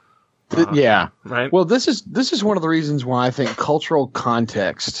or, yeah. Right. Well, this is one of the reasons why I think cultural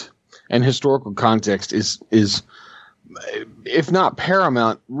context and historical context is, if not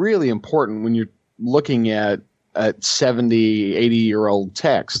paramount, really important when you're looking at 70, 80-year-old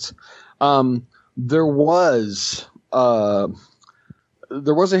text. There was a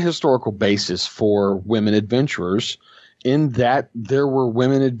historical basis for women adventurers in that there were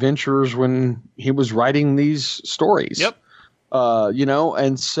women adventurers when he was writing these stories. Yep.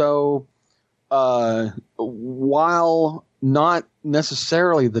 And so while not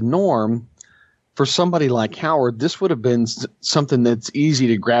necessarily the norm, for somebody like Howard, this would have been something that's easy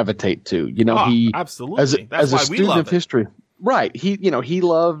to gravitate to. Absolutely. As a student of history, right? He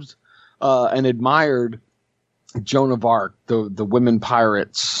loved and admired Joan of Arc, the women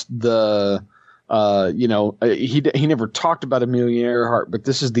pirates, the he never talked about Amelia Earhart, but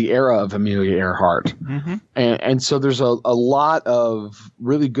this is the era of Amelia Earhart. Mm-hmm. And so there's a lot of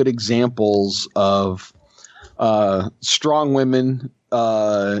really good examples of strong women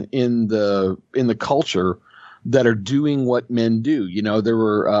in the culture that are doing what men do. There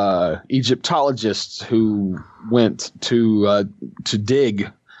were Egyptologists who went to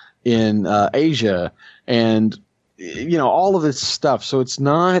dig in Asia, and all of this stuff. So it's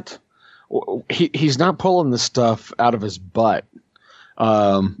not he's not pulling the stuff out of his butt.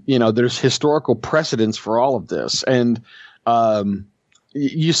 There's historical precedence for all of this, and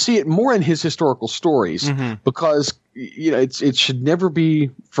you see it more in his historical stories because it should never be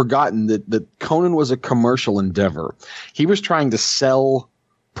forgotten that Conan was a commercial endeavor. He was trying to sell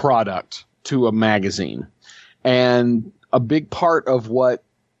product to a magazine, and a big part of what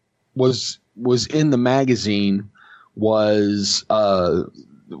was in the magazine was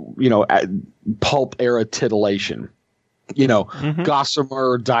pulp era titillation.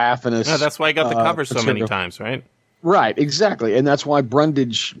 Gossamer, diaphanous. Yeah, that's why I got the cover so many times, right? Right, exactly, and that's why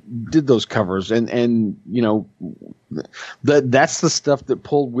Brundage did those covers, and that's the stuff that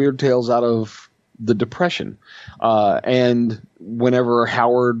pulled Weird Tales out of the Depression. And whenever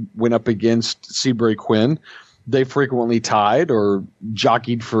Howard went up against Seabury Quinn, they frequently tied or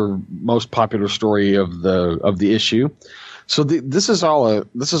jockeyed for most popular story of the issue. So this is all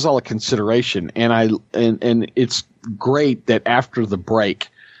a consideration, and it's great that after the break,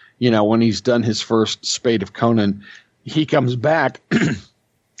 when he's done his first spate of Conan, he comes back,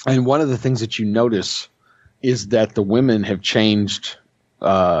 and one of the things that you notice is that the women have changed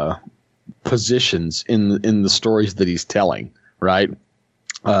positions in the stories that he's telling. Right?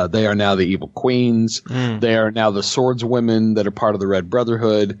 They are now the evil queens. They are now the swordswomen that are part of the Red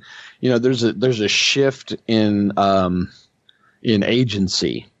Brotherhood. There's a shift in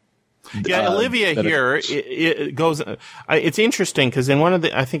agency. Yeah, Olivia here, it goes. It's interesting because in one of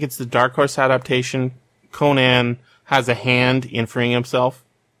I think it's the Dark Horse adaptation, Conan has a hand in freeing himself.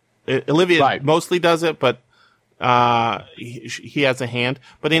 Olivia mostly does it, but he has a hand.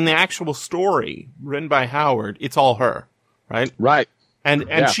 But in the actual story written by Howard, it's all her, right? Right.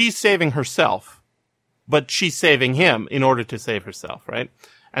 And she's saving herself, but she's saving him in order to save herself, right?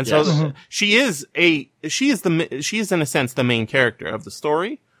 And so she is in a sense the main character of the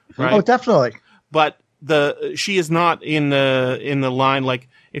story. Right? Oh, definitely. But she is not in the line, like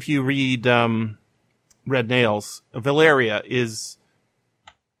if you read Red Nails, Valeria is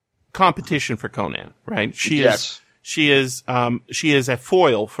competition for Conan, right? She is a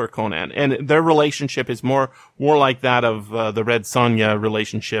foil for Conan, and their relationship is more like that of the Red Sonja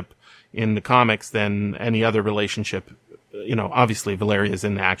relationship in the comics than any other relationship. Obviously Valeria is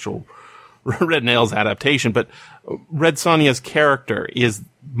in the actual Red Nails adaptation, but Red Sonja's character is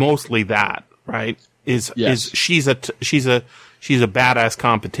mostly that, right? She's a badass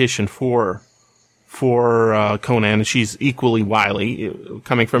competition for Conan. She's equally wily,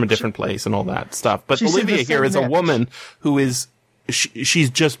 coming from a different place and all that stuff. But Olivia here is a woman who is she's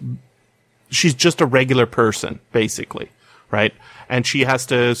just a regular person, basically, right? And she has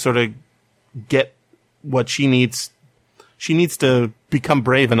to sort of get what she needs. She needs to become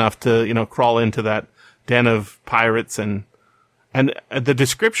brave enough to, crawl into that den of pirates and the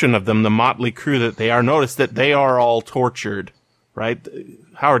description of them, the motley crew that they are. Notice that they are all tortured, right?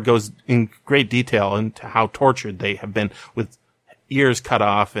 Howard goes in great detail into how tortured they have been, with ears cut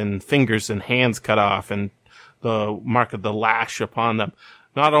off and fingers and hands cut off and the mark of the lash upon them.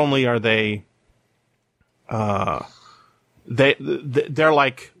 Not only are they're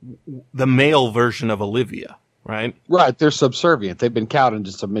like the male version of Olivia. Right. They're subservient. They've been cowed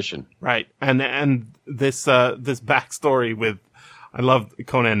into submission. Right. And this backstory with, I love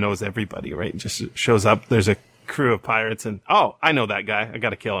Conan knows everybody, right? Just shows up. There's a crew of pirates and, oh, I know that guy. I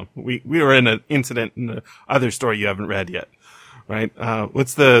got to kill him. We were in an incident in the other story you haven't read yet. Right.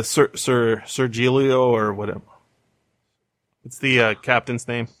 What's the Sir Giulio or whatever? What's the captain's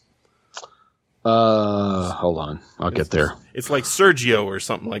name? Hold on. I'll get there. It's like Sergio or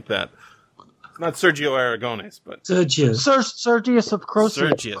something like that. Not Sergio Aragones, but Sergius of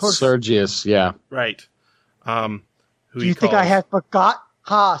Croesus. Sergius, yeah. Right. Do you think I had forgot?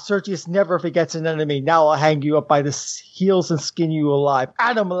 Sergius never forgets an enemy. Now I'll hang you up by the heels and skin you alive.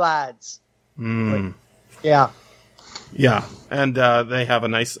 Adam lads. Yeah. Yeah. And they have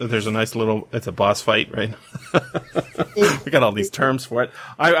there's a nice little, it's a boss fight, right? We got all these terms for it.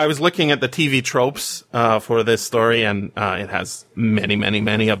 I was looking at the TV tropes for this story, and it has many, many,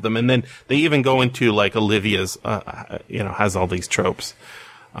 many of them. And then they even go into like Olivia's, has all these tropes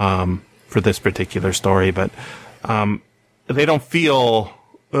for this particular story, but they don't feel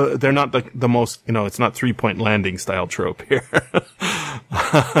they're not the most, it's not 3-point landing style trope here.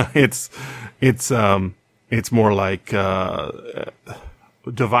 It's more like,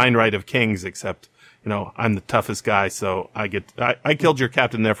 divine right of kings, except, I'm the toughest guy, so I killed your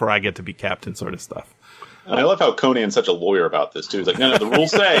captain, therefore I get to be captain sort of stuff. And I love how Conan's such a lawyer about this too. He's like, no, the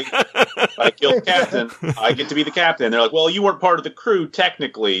rules say if I kill the captain, I get to be the captain. And they're like, well, you weren't part of the crew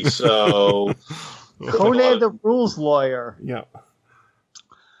technically, so Conan the rules lawyer. Yeah.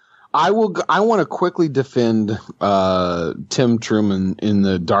 I want to quickly defend Tim Truman in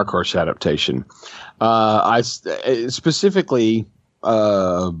the Dark Horse adaptation. I specifically,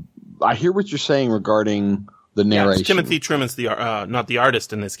 I hear what you're saying regarding the narration. Yeah, Timothy Truman's not the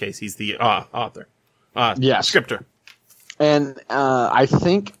artist in this case. He's the author. Yes. Scripter. And I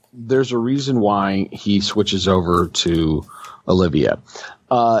think there's a reason why he switches over to Olivia.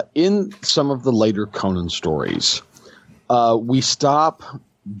 In some of the later Conan stories, we stop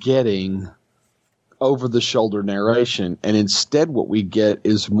getting over-the-shoulder narration, and instead what we get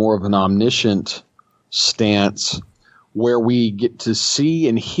is more of an omniscient stance where we get to see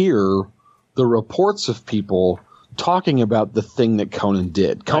and hear the reports of people talking about the thing that Conan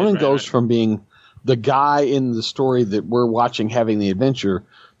did. Conan goes from being the guy in the story that we're watching having the adventure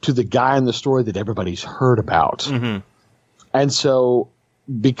to the guy in the story that everybody's heard about. Mm-hmm. And so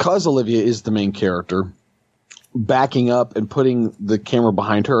because Olivia is the main character, backing up and putting the camera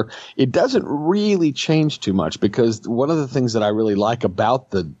behind her, it doesn't really change too much, because one of the things that I really like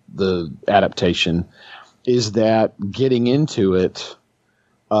about the adaptation is that getting into it,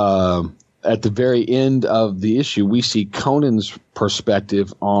 at the very end of the issue, we see Conan's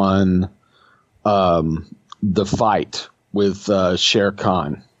perspective on the fight with Shere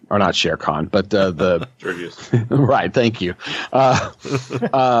Khan. Or not Shere Khan, but the right. Thank you.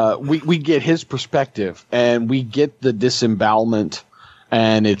 We get his perspective, and we get the disembowelment,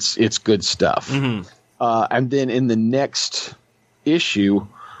 and it's good stuff. Mm-hmm. And then in the next issue,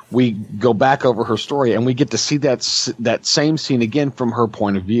 we go back over her story, and we get to see that same scene again from her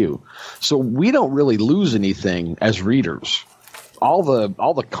point of view. So we don't really lose anything as readers. All the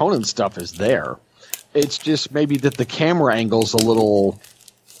Conan stuff is there. It's just maybe that the camera angle's a little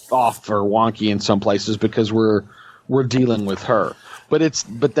off or wonky in some places because we're dealing with her. But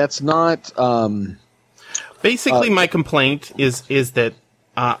that's not. Basically, my complaint is that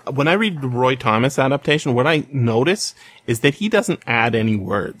when I read the Roy Thomas adaptation, what I notice is that he doesn't add any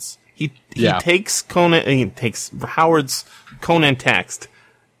words. He takes Howard's Conan text,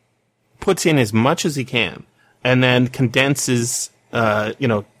 puts in as much as he can, and then condenses,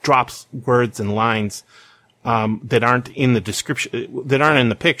 drops words and lines that aren't in the description, that aren't in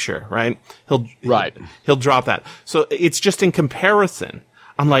the picture, right? He'll drop that. So it's just in comparison.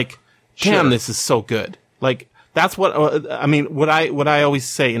 I'm like, damn, this is so good. Like, that's what, what I always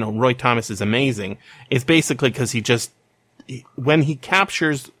say, Roy Thomas is amazing. It's basically because when he's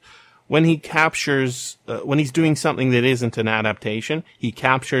doing something that isn't an adaptation, he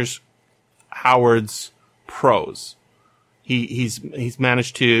captures Howard's prose. He's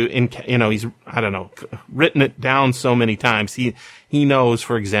managed to, he's, written it down so many times. He knows,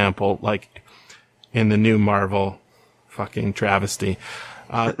 for example, like in the new Marvel fucking travesty,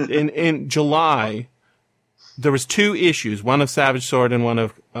 in July, there was 2 issues, one of Savage Sword and one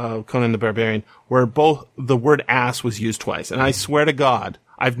of Conan the Barbarian, where both the word ass was used twice. And I swear to God,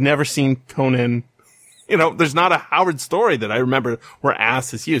 I've never seen Conan, there's not a Howard story that I remember where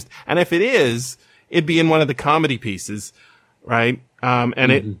ass is used. And if it is, it'd be in one of the comedy pieces, right?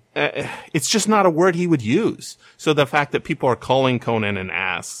 It's just not a word he would use. So the fact that people are calling Conan an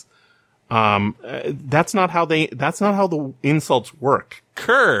ass, that's not how the insults work.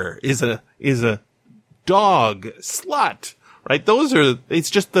 Cur is a dog, slut, right? It's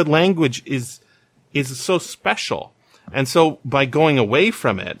just the language is so special. And so by going away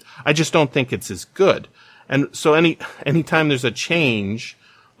from it, I just don't think it's as good. And so anytime there's a change,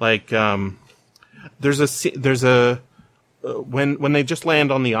 like, when they just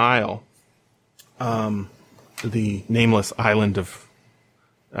land on the isle, the nameless island of,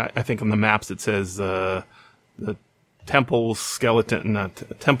 I think on the maps it says, the temple skeleton,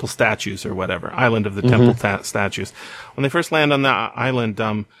 temple statues or whatever, island of the temple statues. When they first land on the island,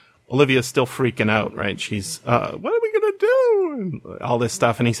 Olivia's still freaking out, right? She's, what are we going to do? And all this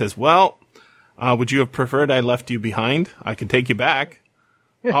stuff. And he says, well, would you have preferred I left you behind? I can take you back.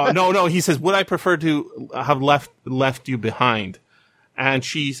 No. He says, would I prefer to have left you behind? And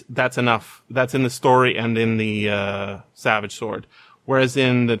that's enough. That's in the story and in the, Savage Sword. Whereas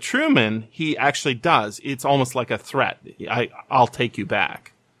in the Truman, he actually does. It's almost like a threat. I'll take you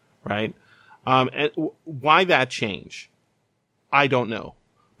back. Right? And why that change? I don't know.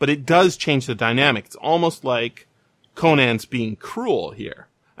 but it does change the dynamic. It's almost like Conan's being cruel here.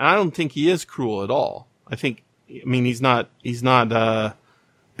 And I don't think he is cruel at all. He's not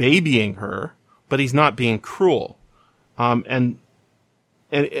babying her, but he's not being cruel. And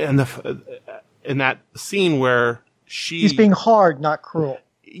in that scene where he's being hard, not cruel.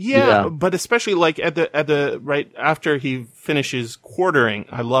 Yeah, but especially like at the right after he finishes quartering.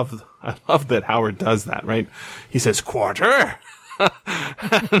 I love that Howard does that, right? He says, "Quarter."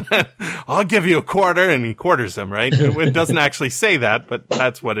 I'll give you a quarter, and he quarters him, right? It doesn't actually say that, but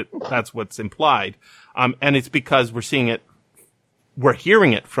that's what's implied. And it's because we're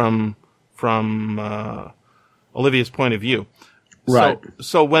hearing it from Olivia's point of view. Right.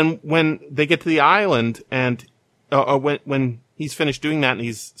 So when they get to the island and, when he's finished doing that and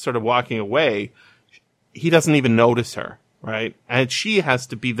he's sort of walking away, he doesn't even notice her, right? And she has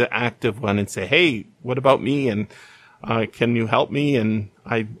to be the active one and say, "Hey, what about me? And, can you help me? And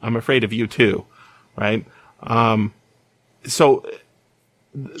I'm afraid of you too." Right? So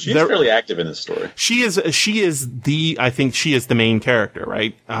she's fairly active in this story. I think she is the main character,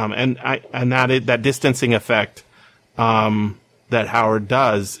 right? And that distancing effect, that Howard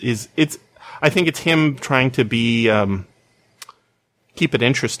does I think it's him trying to be, keep it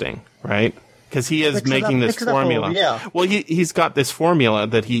interesting, right? Because he is making this formula. Yeah. Well, he's got this formula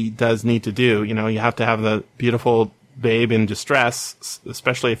that he does need to do. You know, you have to have the beautiful babe in distress,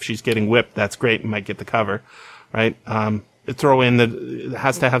 especially if she's getting whipped. That's great. You might get the cover, right? Throw in it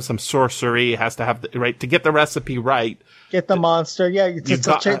has to have some sorcery. It has to have right to get the recipe right. Get the monster. Yeah, you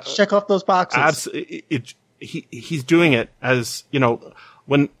check off those boxes. He's doing it as, you know,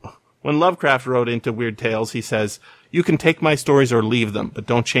 when Lovecraft wrote into Weird Tales, he says, "You can take my stories or leave them, but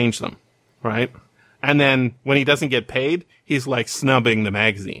don't change them." Right? And then when he doesn't get paid, he's like snubbing the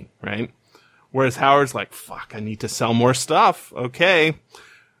magazine, right? Whereas Howard's like, "Fuck, I need to sell more stuff. Okay.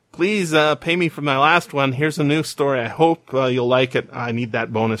 Please, pay me for my last one. Here's a new story. I hope you'll like it. I need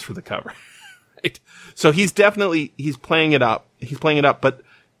that bonus for the cover." Right? So he's playing it up. But,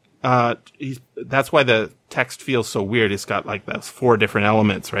 that's why the text feels so weird. It's got like those 4 different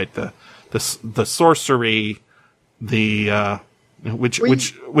elements, right? The sorcery, which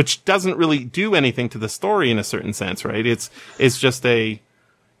doesn't really do anything to the story in a certain sense, right? It's just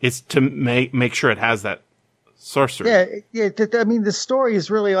it's to make sure it has that sorcery. Yeah. I mean, the story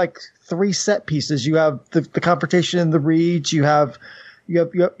is really like 3 set pieces. You have the confrontation in the reeds. You have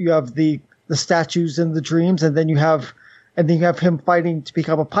the statues in the dreams, and then you have him fighting to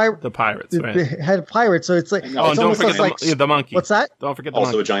become a pirate. The pirates, right? The head pirate. So it's like, and don't forget the monkey. What's that? Don't forget the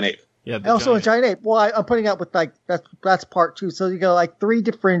also monkey. a giant ape. Yeah, also a giant ape. Well, I'm putting out with like that's part 2. So you got like 3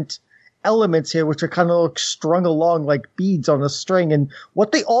 different elements here, which are kind of like strung along like beads on a string, and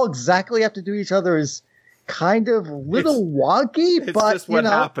what they all exactly have to do with each other is kind of little wonky. It's but just what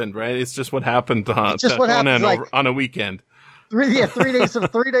happened, right? It's just what happened on a weekend. 3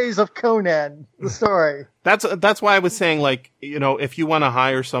 days of Conan, the story. That's why I was saying, like, you know, if you want to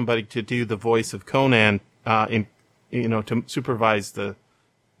hire somebody to do the voice of Conan, to supervise the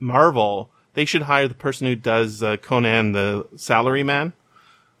Marvel, they should hire the person who does Conan the Salaryman.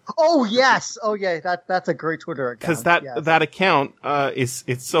 Oh yes, oh yeah, that's a great Twitter account. Because that account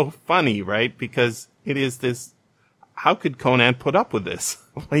it's so funny, right? Because it is this. How could Conan put up with this?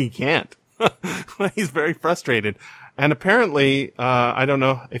 Well, he can't. He's very frustrated. And apparently, I don't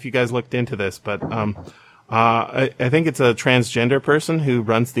know if you guys looked into this, but I think it's a transgender person who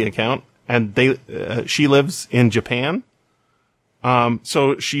runs the account, and she lives in Japan.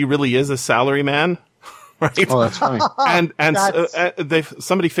 So she really is a salaryman, right? Oh, that's funny. And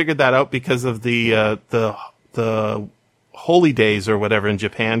somebody figured that out because of the holy days or whatever in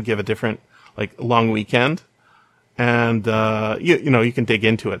Japan give a different like long weekend. And, you can dig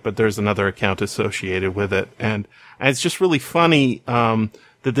into it, but there's another account associated with it. And it's just really funny, that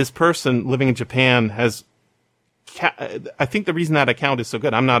this person living in Japan has, I think the reason that account is so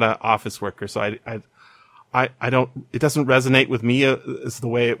good, I'm not an office worker, so I don't, it doesn't resonate with me as the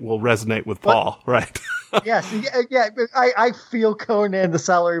way it will resonate with Paul, right? Yes. Yeah. I feel Conan the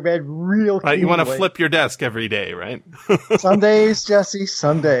Salaryman real keenly. Right, you want to flip your desk every day, right? Some days, Jesse,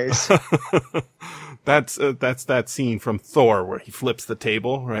 some days. That's that scene from Thor where he flips the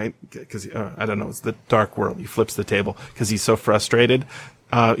table, right? Because I don't know, it's the Dark World. He flips the table because he's so frustrated.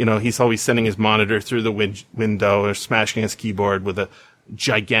 He's always sending his monitor through the window or smashing his keyboard with a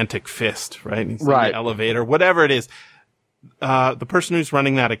gigantic fist, right? He's in the elevator, whatever it is. The person who's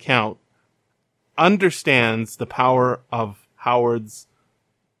running that account understands the power of Howard's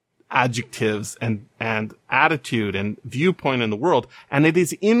adjectives and attitude and viewpoint in the world, and it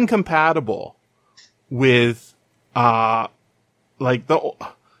is incompatible with,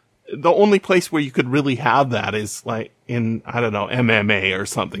 the only place where you could really have that is like in, I don't know, MMA or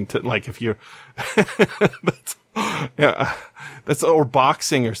something to like, if you're, that's, or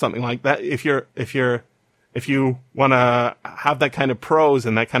boxing or something like that. If you want to have that kind of prose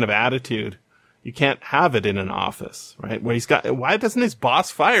and that kind of attitude, you can't have it in an office, right? Where why doesn't his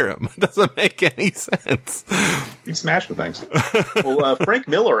boss fire him? It doesn't make any sense. He's smashing things. Well, Frank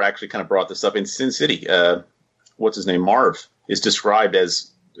Miller actually kind of brought this up in Sin City. What's his name? Marv is described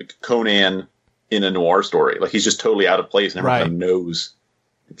as Conan in a noir story. Like, he's just totally out of place, and everyone kind of knows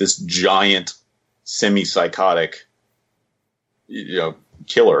this giant, semi-psychotic,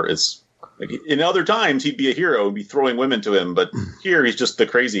 killer is. Like, in other times, he'd be a hero and be throwing women to him, but here he's just the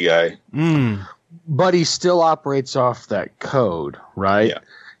crazy guy. But he still operates off that code, right? Yeah.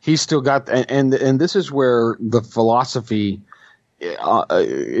 He's still got, and this is where the philosophy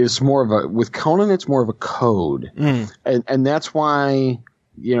is more of with Conan, it's more of a code. And that's why,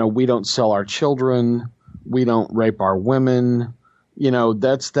 we don't sell our children, we don't rape our women.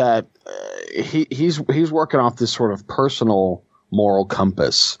 That's that, he's working off this sort of personal moral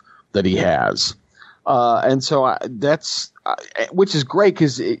compass that he has. And so that's, which is great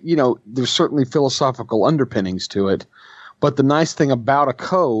because, there's certainly philosophical underpinnings to it. But the nice thing about a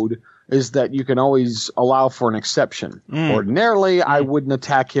code is that you can always allow for an exception. Ordinarily, I wouldn't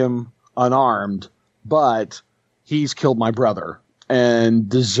attack him unarmed, but he's killed my brother and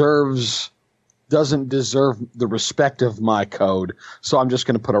doesn't deserve the respect of my code. So I'm just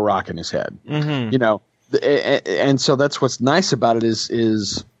going to put a rock in his head, and so that's what's nice about it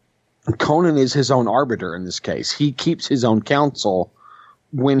is Conan is his own arbiter in this case. He keeps his own counsel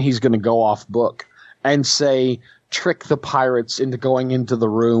when he's going to go off book and trick the pirates into going into the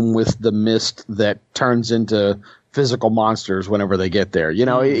room with the mist that turns into physical monsters whenever they get there.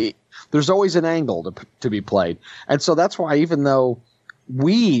 There's always an angle to be played. And so that's why, even though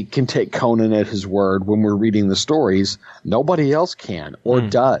we can take Conan at his word when we're reading the stories, nobody else can or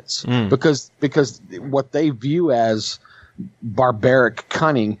does, because what they view as barbaric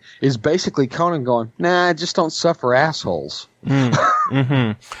cunning is basically Conan going, nah, just don't suffer, assholes.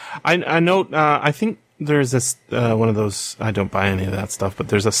 I note, I think there's this, one of those, I don't buy any of that stuff, but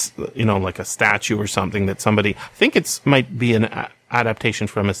there's like a statue or something that somebody, I think might be an adaptation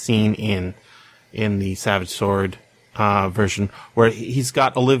from a scene in the Savage Sword, version where he's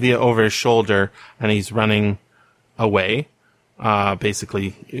got Olivia over his shoulder and he's running away. Basically,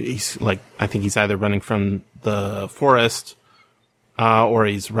 he's like, I think he's either running from the forest, or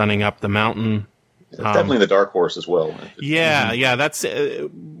he's running up the mountain. It's definitely the Dark Horse as well. Yeah, that's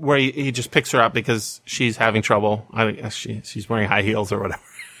where he just picks her up because she's having trouble. I guess she's wearing high heels or whatever.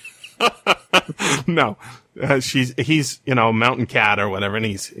 No, he's mountain cat or whatever, and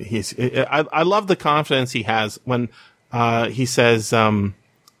I love the confidence he has when he says, I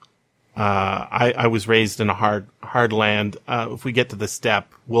was raised in a hard land. If we get to the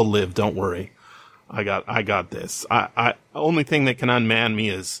steppe, we'll live. Don't worry. I got this. Only thing that can unman me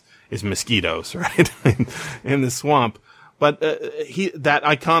is mosquitoes, right? in the swamp. But, that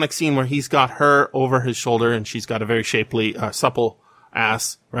iconic scene where he's got her over his shoulder and she's got a very shapely, supple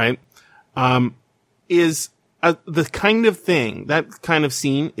ass, right? Is the kind of thing, that kind of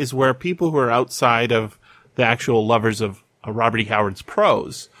scene is where people who are outside of the actual lovers of Robert E. Howard's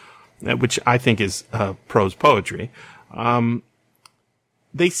prose, which I think is prose poetry,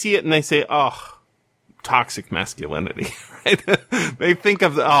 they see it and they say, oh, toxic masculinity, right? They think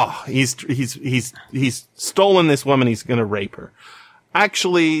of, he's stolen this woman, he's going to rape her.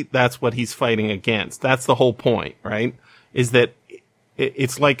 Actually, that's what he's fighting against. That's the whole point, right? Is that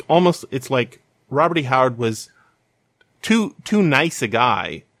it's like Robert E. Howard was too nice a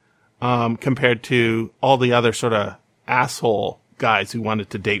guy, compared to all the other sort of asshole guys who wanted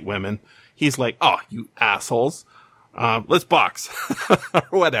to date women. He's like, oh, you assholes. Let's box or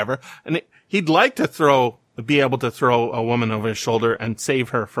whatever. And he'd like to be able to throw a woman over his shoulder and save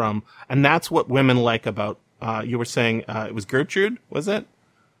her from, and that's what women like about, you were saying, it was Gertrude, was it?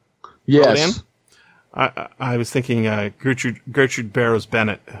 Yes. I was thinking, Gertrude Barrows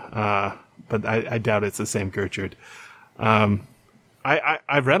Bennett, but I doubt it's the same Gertrude. I've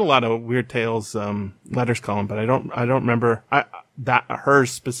read a lot of Weird Tales, letters column, but I don't remember,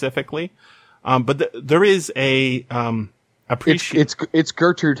 hers specifically. But there is a, It's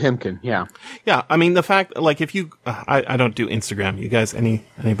Gertrude Hemken, yeah. Yeah, I mean, the fact, like, if you, I don't do Instagram. You guys,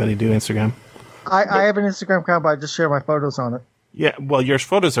 anybody do Instagram? I have an Instagram account, but I just share my photos on it. Yeah, well, your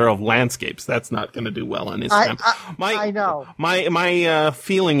photos are of landscapes. That's not going to do well on Instagram. I know. My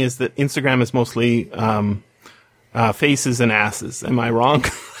feeling is that Instagram is mostly faces and asses. Am I wrong?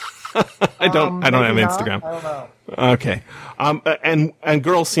 I don't have Instagram. I don't know. Okay. And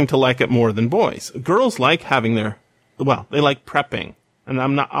girls seem to like it more than boys. Girls like having they like prepping. And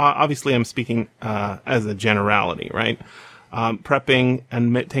I'm speaking, as a generality, right? Prepping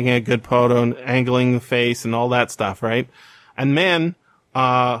and taking a good photo and angling the face and all that stuff, right? And men,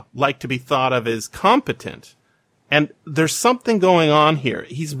 like to be thought of as competent. And there's something going on here.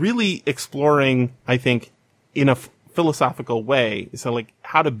 He's really exploring, I think, in a philosophical way. So like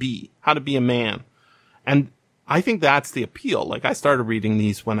how to be a man. And I think that's the appeal. Like I started reading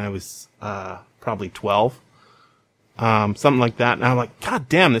these when I was, probably 12. Something like that. And I'm like, God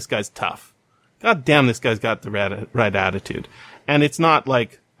damn, this guy's tough. God damn, this guy's got the right attitude. And it's not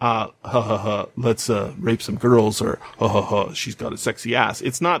like, let's, rape some girls or, she's got a sexy ass.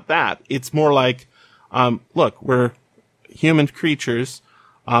 It's not that. It's more like, look, we're human creatures.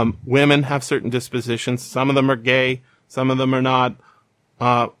 Women have certain dispositions. Some of them are gay. Some of them are not.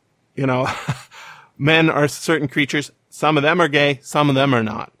 Men are certain creatures. Some of them are gay. Some of them are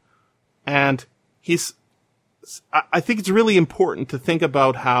not. And I think it's really important to think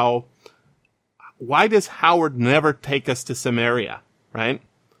about why does Howard never take us to Samaria, right?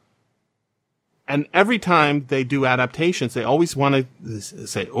 And every time they do adaptations, they always want to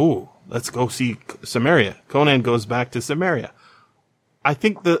say, oh, let's go see Samaria. Conan goes back to Samaria. I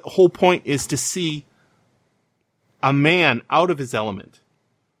think the whole point is to see a man out of his element,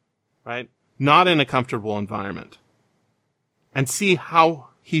 right? Not in a comfortable environment, and see how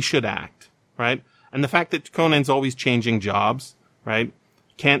he should act, right? And the fact that Conan's always changing jobs, right?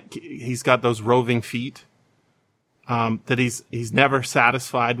 He's got those roving feet, that he's never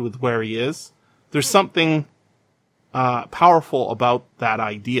satisfied with where he is. There's something, powerful about that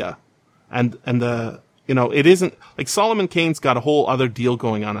idea. And it isn't like Solomon Kane's got a whole other deal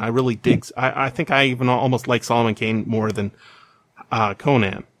going on. I really dig, I think I even almost like Solomon Kane more than,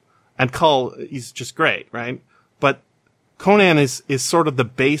 Conan. And Cull, he's just great, right? But Conan is sort of the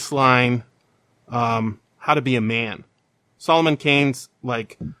baseline, how to be a man. Solomon Kane's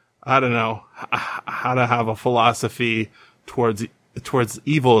like, I don't know, how to have a philosophy towards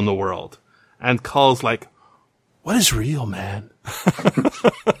evil in the world. And Cull's like, what is real, man?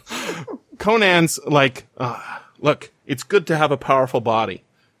 Conan's like, look, it's good to have a powerful body.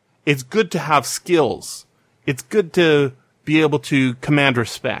 It's good to have skills. It's good to be able to command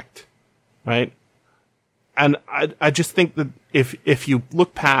respect, right? And I just think that if you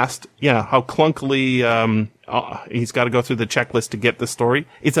look past, how clunkily, he's got to go through the checklist to get the story.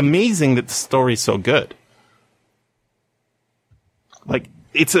 It's amazing that the story's so good. Like,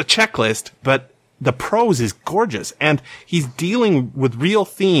 it's a checklist, but the prose is gorgeous. And he's dealing with real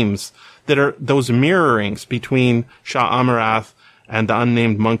themes that are those mirrorings between Shah Amarath and the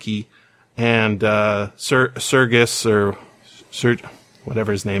unnamed monkey and, Sergis or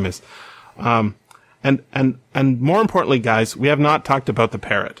whatever his name is. And more importantly, guys, we have not talked about the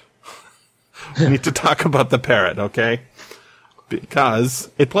parrot. We need to talk about the parrot, okay? Because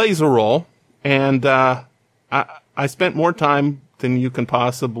it plays a role, and I spent more time than you can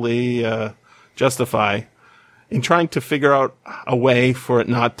possibly justify in trying to figure out a way for it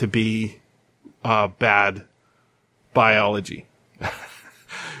not to be bad biology.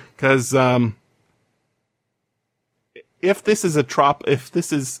 Because if this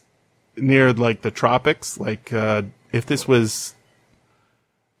is near like the tropics, like if this was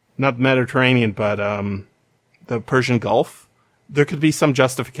not Mediterranean, but the Persian Gulf, there could be some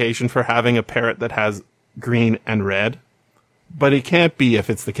justification for having a parrot that has green and red, but it can't be if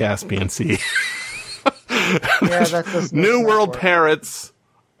it's the Caspian Sea. New World parrots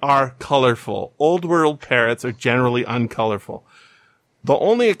are colorful. Old World parrots are generally uncolorful. The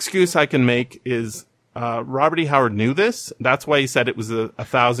only excuse I can make is Robert E. Howard knew this. That's why he said it was a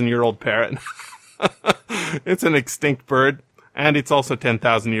 1,000-year-old parrot. It's an extinct bird, and it's also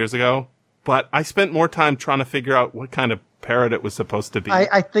 10,000 years ago. But I spent more time trying to figure out what kind of parrot it was supposed to be.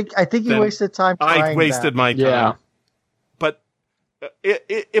 I think you wasted time trying I wasted my time. Yeah. But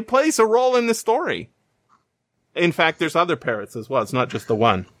it plays a role in the story. In fact, there's other parrots as well. It's not just the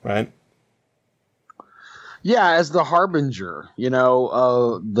one, right? Yeah, as the harbinger, the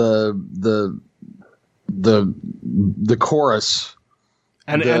chorus.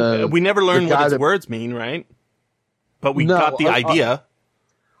 And we never learned what his words mean, right? But we got the idea.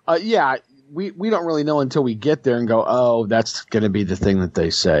 Yeah, we don't really know until we get there and go, oh, that's going to be the thing that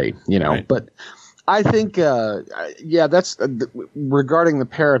they say, Right. But I think, that's regarding the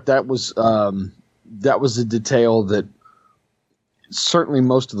parrot. That was a detail that certainly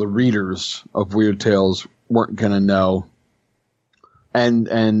most of the readers of Weird Tales weren't going to know. And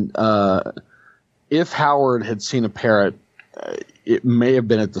if Howard had seen a parrot it may have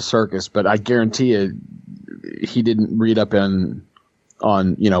been at the circus, but I guarantee you he didn't read up on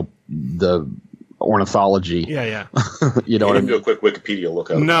the ornithology. Yeah. You didn't do a quick Wikipedia look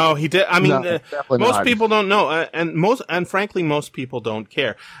up. No, he did. I mean, most people don't know, and frankly, most people don't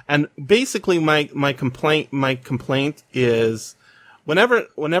care. And basically, my complaint is whenever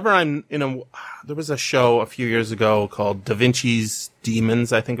I'm there was a show a few years ago called Da Vinci's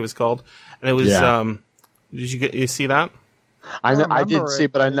Demons, I think it was called, and it was did you see that? I did see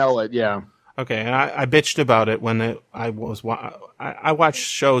it, but I know it. Yeah. Okay, and I bitched about it when I watch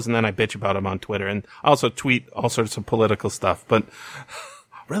shows and then I bitch about them on Twitter, and I also tweet all sorts of political stuff. But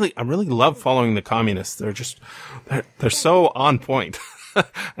I really love following the communists. They're so on point,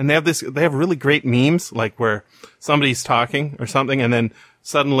 and they have really great memes, like where somebody's talking or something, and then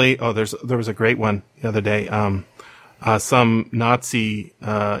suddenly, there was a great one the other day. Some Nazi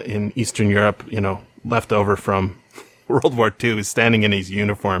in Eastern Europe, left over from World War II, is standing in his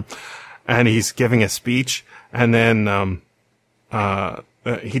uniform. And he's giving a speech, and then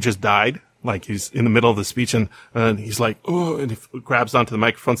he just died. Like, he's in the middle of the speech, and he's like, oh, and he grabs onto the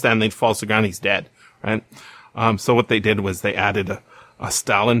microphone stand, and then he falls to the ground, and he's dead, right? So what they did was they added a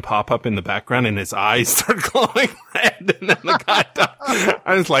Stalin pop-up in the background, and his eyes started glowing red, and then the guy died.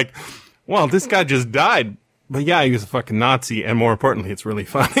 I was like, well, this guy just died. But yeah, he was a fucking Nazi, and more importantly, it's really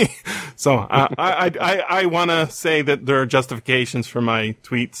funny. So I want to say that there are justifications for my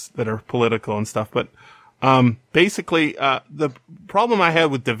tweets that are political and stuff, but basically, the problem I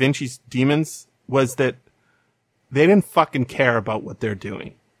had with Da Vinci's Demons was that they didn't fucking care about what they're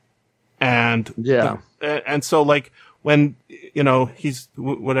doing, and and so like when he's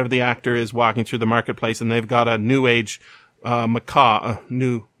whatever the actor is walking through the marketplace, and they've got a new age macaw,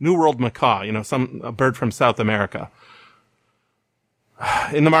 new world macaw, a bird from South America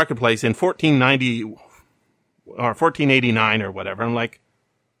in the marketplace in 1490 or 1489 or whatever. I'm like,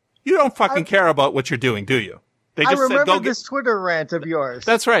 you don't fucking care about what you're doing, do you? They just remember said, go this Twitter rant of yours.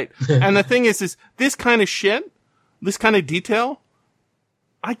 That's right. And the thing is this kind of shit, this kind of detail,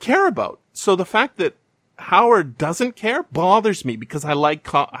 I care about. So the fact that Howard doesn't care bothers me because I like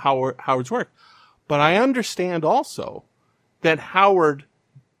Howard's work. But I understand also that Howard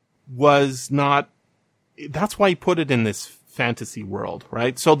was not, that's why he put it in this fantasy world,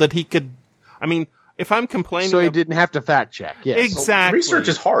 right? So that he could, if I'm complaining. So he didn't have to fact check. Yes. Exactly. Research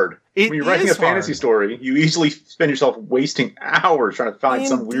is hard. When you're writing a fantasy story, you easily spend yourself wasting hours trying to find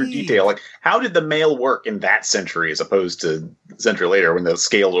some weird detail. Like, how did the mail work in that century as opposed to a century later when the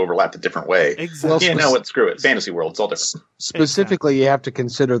scales overlapped a different way? Exactly. Screw it. Fantasy world, it's all different. Specifically, you have to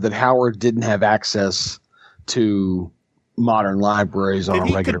consider that Howard didn't have access to modern libraries on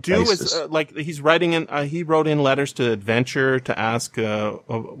a regular basis. He's writing he wrote in letters to Adventure to ask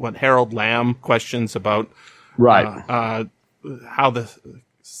what Harold Lamb questions about how the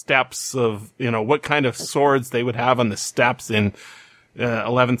steps of what kind of swords they would have on the steps in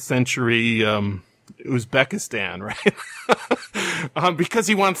 11th century Uzbekistan, right? Because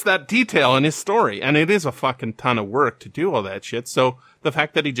he wants that detail in his story, and it is a fucking ton of work to do all that shit. So the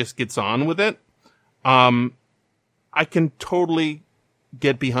fact that he just gets on with it, I can totally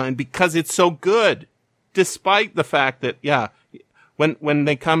get behind because it's so good, despite the fact that, when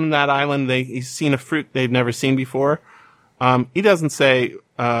they come to that island, he's seen a fruit they've never seen before. He doesn't say,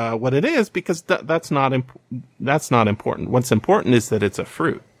 what it is because that's not important. What's important is that it's a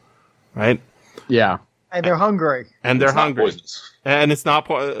fruit, right? Yeah. And they're hungry. And they're hungry. And it's not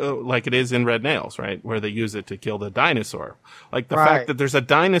like it is in Red Nails, right? Where they use it to kill the dinosaur. Like the fact that there's a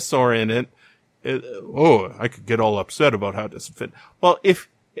dinosaur in it, I could get all upset about how it doesn't fit. Well, if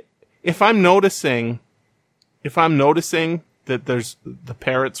I'm noticing that there's the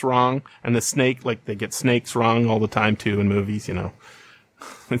parrot's wrong and the snake, like they get snakes wrong all the time too in movies,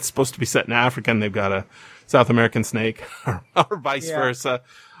 it's supposed to be set in Africa and they've got a South American snake or vice versa.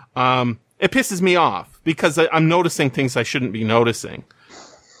 It pisses me off because I'm noticing things I shouldn't be noticing.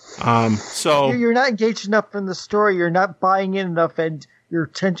 So you're not engaged enough in the story. You're not buying in enough, and your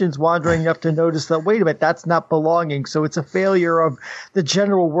attention's wandering enough to notice that, wait a minute, that's not belonging. So it's a failure of the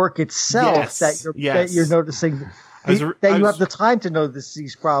general work itself that you're noticing. You have the time to notice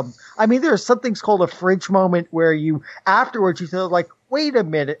these problems. There are some things called a fridge moment where afterwards you feel like, wait a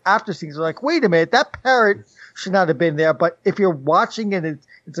minute, after things are like, wait a minute, that parrot should not have been there. But if you're watching and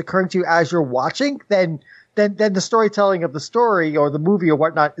it's occurring to you as you're watching, then the storytelling of the story or the movie or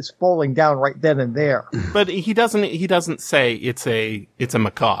whatnot is falling down right then and there. But he doesn't say it's a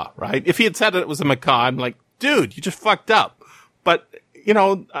macaw, right? If he had said it was a macaw, I'm like, dude, you just fucked up. But,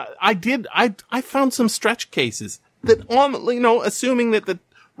 I found some stretch cases that assuming that the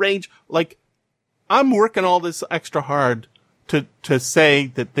range, like, I'm working all this extra hard to say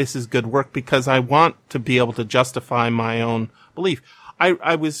that this is good work because I want to be able to justify my own belief.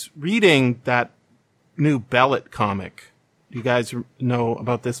 I was reading that new Bellet comic. Do you guys know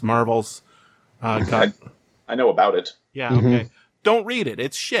about this? Marvel's got. I know about it. Yeah. Okay. Don't read it.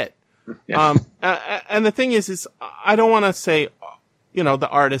 It's shit. Yeah. And the thing is I don't want to say, the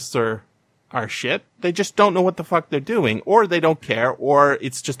artists are shit. They just don't know what the fuck they're doing, or they don't care, or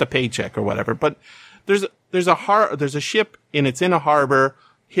it's just a paycheck or whatever. But there's a ship it's in a harbor,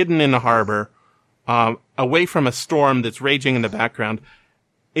 hidden in a harbor, away from a storm that's raging in the background.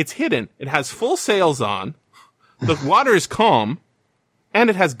 It's hidden. It has full sails on. The water is calm, and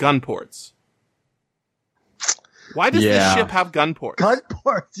it has gun ports. Why does this ship have gun ports? Gun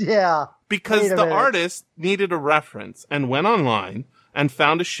ports, yeah. Because the artist needed a reference and went online and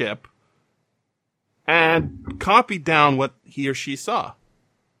found a ship and copied down what he or she saw.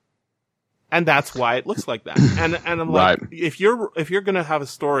 And that's why it looks like that. And I'm like, if you're going to have a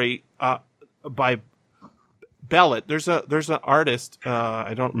story, by Bellet, there's an artist,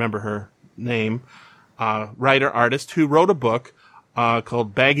 I don't remember her name, writer artist who wrote a book,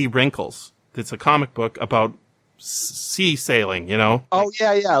 called Baggy Wrinkles. It's a comic book about sea sailing, Oh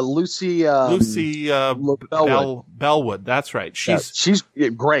yeah. Lucy Bellwood. That's right. She's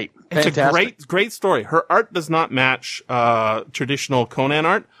great. It's Fantastic. a great story. Her art does not match, traditional Conan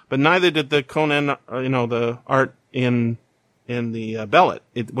art, but neither did the Conan, the art in the Bellet.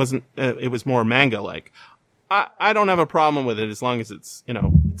 It wasn't, it was more manga-like. I don't have a problem with it as long as it's,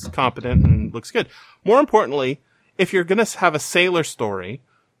 it's competent and looks good. More importantly, if you're going to have a sailor story,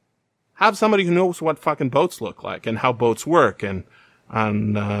 have somebody who knows what fucking boats look like and how boats work and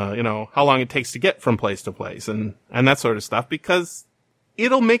how long it takes to get from place to place and that sort of stuff, because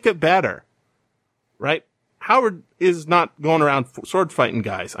it'll make it better. Right? Howard is not going around sword fighting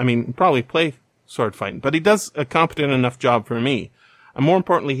guys. I mean, probably play sword fighting, but he does a competent enough job for me. And more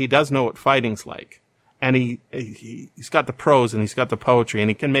importantly, he does know what fighting's like. And he's got the prose and he's got the poetry, and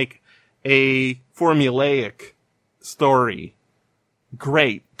he can make a formulaic story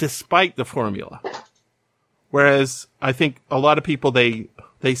great despite the formula. Whereas I think a lot of people, they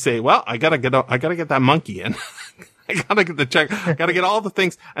say, well, I gotta get that monkey in. I gotta get the check. I gotta get all the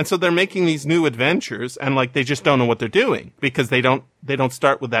things. And so they're making these new adventures, and like, they just don't know what they're doing because they don't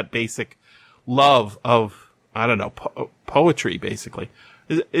start with that basic love of, I don't know, poetry, basically.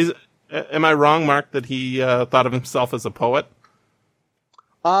 Am I wrong, Mark, that he thought of himself as a poet?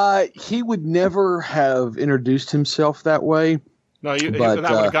 He would never have introduced himself that way. No, that would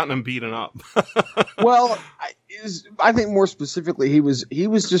have gotten him beaten up. Well, I think more specifically, he was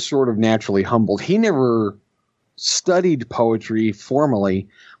just sort of naturally humbled. He never studied poetry formally,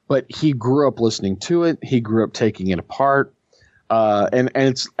 but he grew up listening to it. He grew up taking it apart. And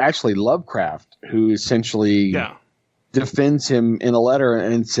it's actually Lovecraft who essentially defends him in a letter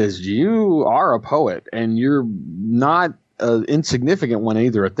and says, you are a poet and you're not an insignificant one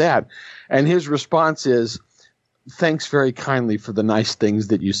either at that. And his response is, thanks very kindly for the nice things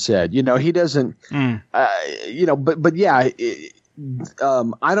that you said. He doesn't, but yeah,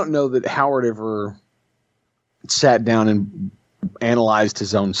 I don't know that Howard ever sat down and analyzed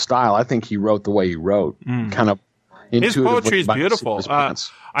his own style. I think he wrote the way he wrote, kind of his poetry is beautiful.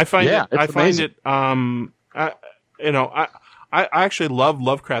 I find it. I actually love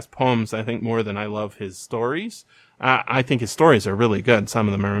Lovecraft's poems, I think, more than I love his stories. I think his stories are really good. Some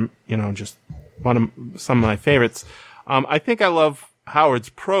of them are, just some of my favorites. I think I love Howard's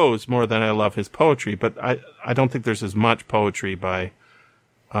prose more than I love his poetry, but I don't think there's as much poetry by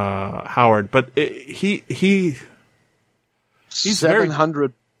Howard. But he's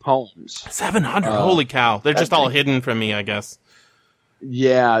 700 poems. 700. Holy cow! They're just all hidden from me, I guess.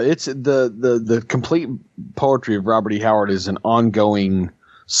 Yeah, it's the complete poetry of Robert E. Howard is an ongoing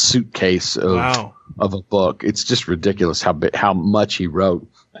suitcase of a book. It's just ridiculous how much he wrote.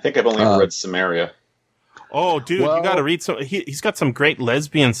 I think I've only ever read Samaria. Oh, dude, you got to read some. He's got some great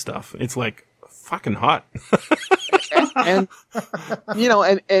lesbian stuff. It's like fucking hot. and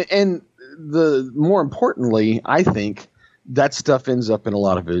the more importantly, I think that stuff ends up in a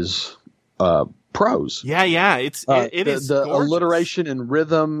lot of his prose. Yeah. It is the gorgeous. alliteration and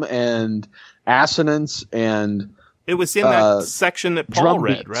rhythm and assonance, and it was in that section that Paul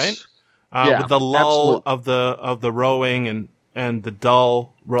read, right? With the lull of the rowing and the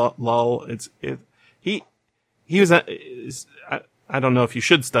dull lull. He was. I don't know if you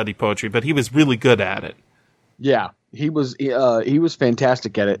should study poetry, but he was really good at it. Yeah, he was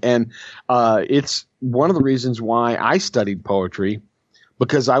fantastic at it, and it's one of the reasons why I studied poetry,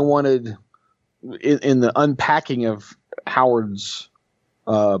 because I wanted, in the unpacking of Howard's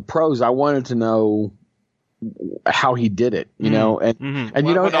prose, I wanted to know how he did it, you know, and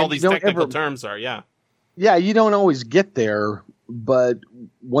you know what all and these you don't technical ever, terms are. Yeah. Yeah, you don't always get there, but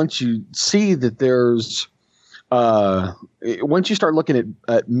once you see that there's, once you start looking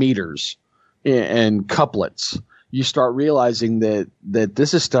at meters and couplets, you start realizing that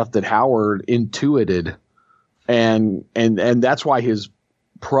this is stuff that Howard intuited, and that's why his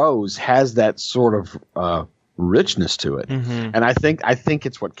prose has that sort of richness to it. And I think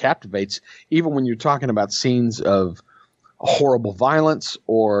it's what captivates, even when you're talking about scenes of horrible violence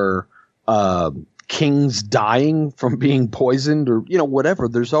or kings dying from being poisoned, or whatever.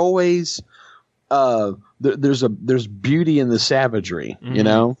 There's always there's beauty in the savagery,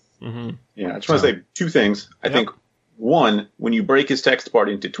 Yeah, I just want to say two things. I think, one, when you break his text apart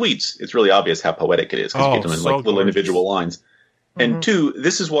into tweets, it's really obvious how poetic it is, because you get them in little individual lines. And two,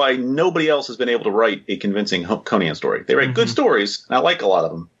 this is why nobody else has been able to write a convincing Conan story. They write good stories, and I like a lot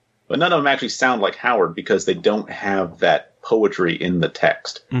of them, but none of them actually sound like Howard because they don't have that poetry in the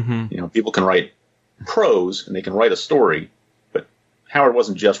text. People can write prose and they can write a story, but Howard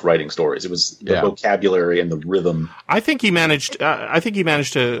wasn't just writing stories. It was the vocabulary and the rhythm. I think he managed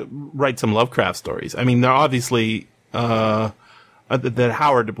to write some Lovecraft stories. I mean, they're obviously that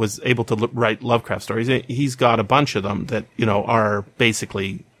Howard was able to write Lovecraft stories. He's got a bunch of them that are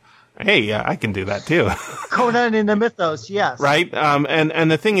basically, hey, I can do that too. Conan in the mythos, yes. Right.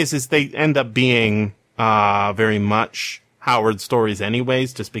 And the thing is they end up being very much Howard stories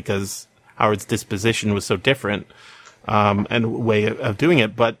anyways, just because Howard's disposition was so different, and way of doing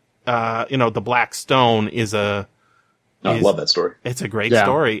it. But, the Black Stone I love that story. It's a great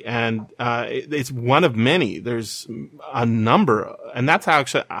story. And, it's one of many. There's a number, and that's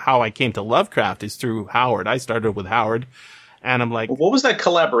how I came to Lovecraft, is through Howard. I started with Howard, and I'm like, what was that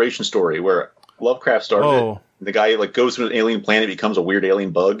collaboration story where Lovecraft started it? The guy goes to an alien planet, becomes a weird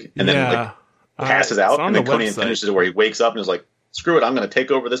alien bug, and then passes out, and then Conan finishes it where he wakes up and is like, screw it, I'm going to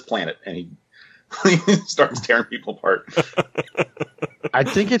take over this planet. And he starts tearing people apart. I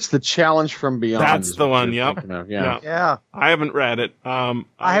think it's the Challenge from Beyond. That's the one, Yeah. I haven't read it. I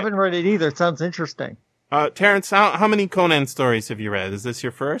haven't read it either. It sounds interesting. Terrence, how many Conan stories have you read? Is this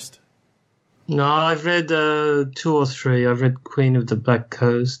your first? No, I've read 2 or 3. I've read Queen of the Black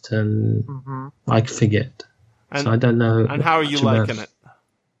Coast, and I forget. So I don't know. And how are you liking it?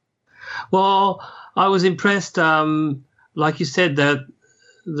 Well, I was impressed. Like you said, that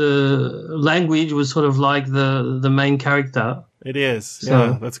the language was sort of like the main character. It is.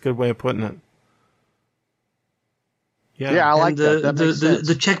 So, that's a good way of putting it. Yeah, I like that. That makes sense.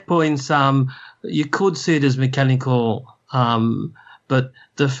 The checkpoints, you could see it as mechanical, but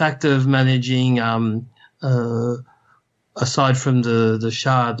the fact of managing, aside from the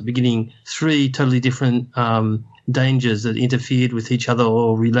Shah at the beginning, 3 totally different dangers that interfered with each other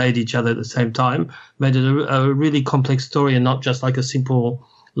or relayed each other at the same time made it a really complex story, and not just like a simple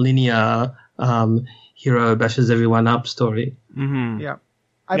linear hero bashes everyone up story.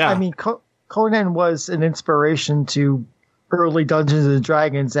 I mean, Conan was an inspiration to early Dungeons and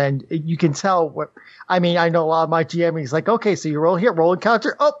Dragons, and you can tell I know a lot of my GMing is like, okay, so you roll here, roll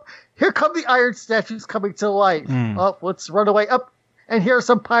encounter, here come the iron statues coming to life. Let's run away up, and here are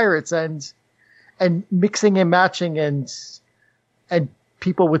some pirates, and mixing and matching, and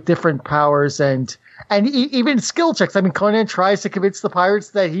people with different powers, and even skill checks. I mean, Conan tries to convince the pirates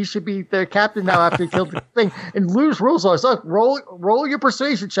that he should be their captain now after he killed the thing, and Lou's rules are, so roll your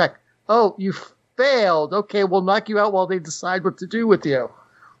persuasion check. Oh, you failed. Okay, we'll knock you out while they decide what to do with you.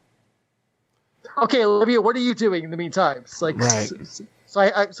 Okay, Olivia, what are you doing in the meantime? It's like, right.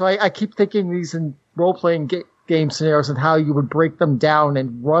 So I keep thinking these in role-playing game scenarios and how you would break them down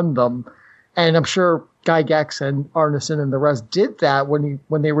and run them. And I'm sure Gygax and Arneson and the rest did that when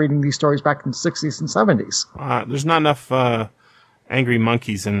they were reading these stories back in the 60s and 70s. There's not enough angry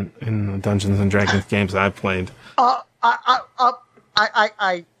monkeys in the Dungeons and Dragons games I've played. I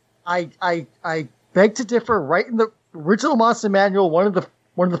beg to differ. Right in the original Monster Manual, one of the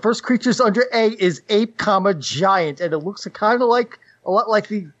first creatures under A is ape, giant, and it looks a lot like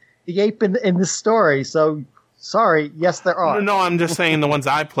the ape in this story. So. Sorry, yes, there are. No, I'm just saying the ones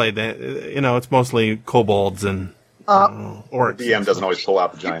I played. It's mostly kobolds and orcs. The DM doesn't always pull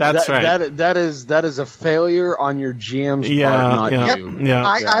out the giant. That's right. That is a failure on your GM's part, not you. Yeah.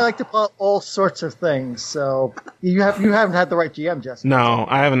 I like to pull out all sorts of things. So you haven't had the right GM, Jesse. No,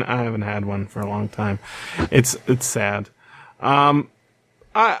 I haven't had one for a long time. It's sad. I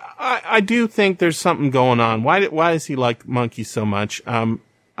do think there's something going on. Why does he like monkeys so much?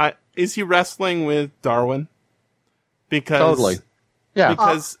 Is he wrestling with Darwin? Because totally, yeah.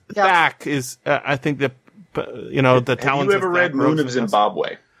 Because Thack is, I think the talents. Have you ever read Moon of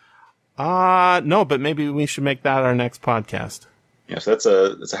Zimbabwe? No, but maybe we should make that our next podcast. Yeah, so it's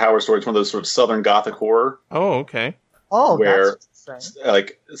a Howard story. It's one of those sort of Southern Gothic horror. Oh, okay. Oh, where that's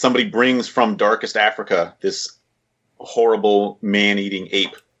like somebody brings from darkest Africa this horrible man-eating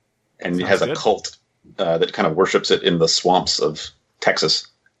ape, and it has a cult that kind of worships it in the swamps of Texas.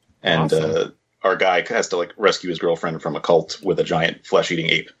 And our guy has to like rescue his girlfriend from a cult with a giant flesh-eating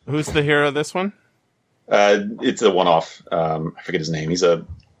ape. Who's the hero of this one? It's a one-off. I forget his name. He's a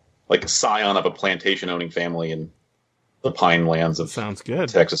scion of a plantation-owning family in the pine lands of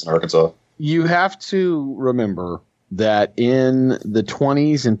Texas and Arkansas. You have to remember that in the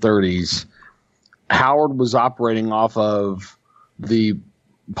 20s and 30s, Howard was operating off of the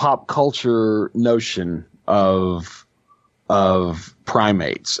pop culture notion of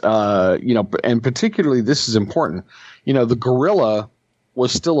primates. And particularly this is important. The gorilla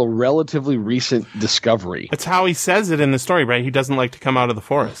was still a relatively recent discovery. That's how he says it in the story, right? He doesn't like to come out of the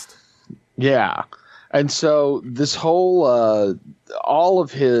forest. Yeah. And so this whole all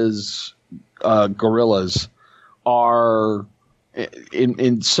of his gorillas are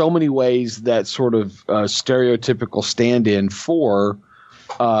in so many ways that sort of stereotypical stand-in for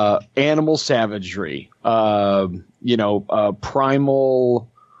animal savagery, primal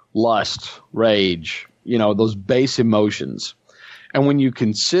lust, rage, those base emotions. And when you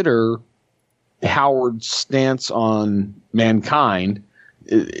consider Howard's stance on mankind,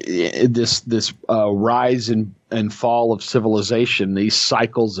 this rise and fall of civilization, these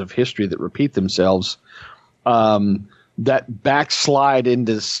cycles of history that repeat themselves, that backslide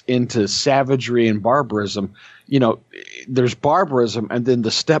into savagery and barbarism. There's barbarism, and then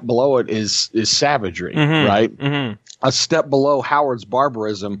the step below it is savagery, right? Mm-hmm. A step below Howard's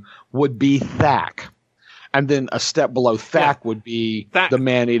barbarism would be Thack. And then a step below Thack would be the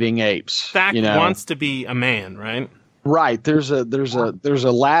man-eating apes. Thack wants to be a man, right? Right. There's a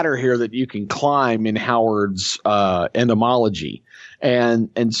ladder here that you can climb in Howard's entomology, and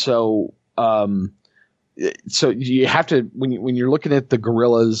so you have to when you're looking at the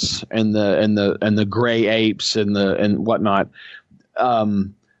gorillas and the gray apes and whatnot,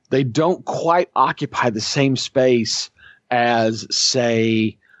 they don't quite occupy the same space as,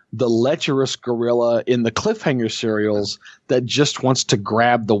 say, the lecherous gorilla in the Cliffhanger serials that just wants to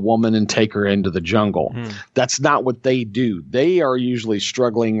grab the woman and take her into the jungle. That's not what they do. They are usually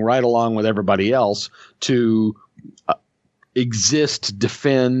struggling right along with everybody else to exist,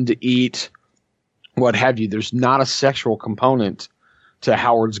 defend, eat, what have you. There's not a sexual component to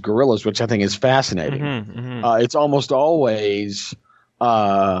Howard's gorillas, which I think is fascinating. It's almost always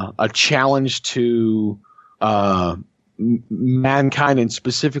a challenge to mankind and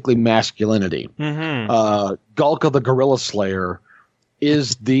specifically masculinity. Gulka the Gorilla Slayer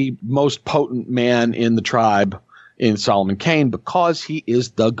is the most potent man in the tribe in Solomon Kane because he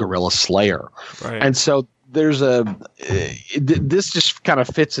is the Gorilla Slayer. Right. And so there's this just kind of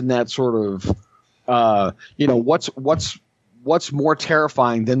fits in that sort of what's more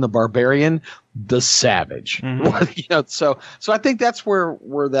terrifying than the barbarian? The savage. So I think that's where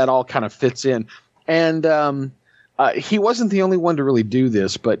that all kind of fits in. And he wasn't the only one to really do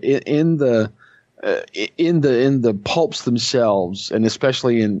this, but in the pulps themselves, and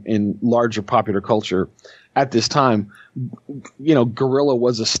especially in larger popular culture at this time, gorilla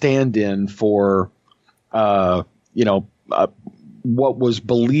was a stand-in for what was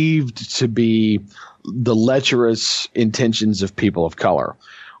believed to be the lecherous intentions of people of color,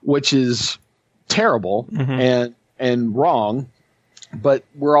 which is terrible and wrong. But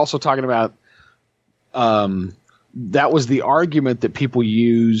we're also talking about that was the argument that people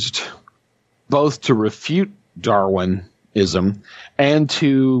used both to refute Darwinism and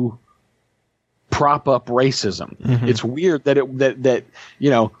to prop up racism. It's weird that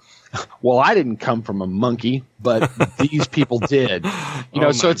well, I didn't come from a monkey, but these people did.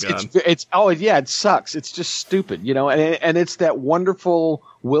 It sucks. It's just stupid, and it's that wonderful,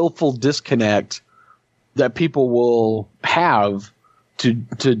 willful disconnect that people will have to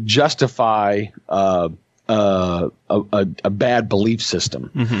justify a bad belief system.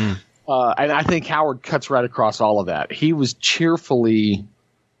 And I think Howard cuts right across all of that. He was cheerfully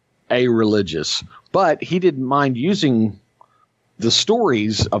a-religious, but he didn't mind using the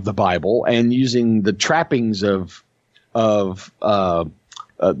stories of the Bible and using the trappings of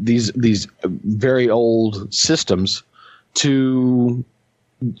these very old systems to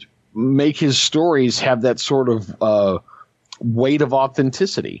make his stories have that sort of weight of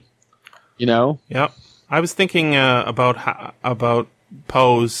authenticity. Yep. I was thinking about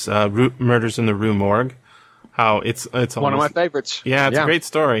Poe's Murders in the Rue Morgue. How it's one of my favorites. Yeah, it's a great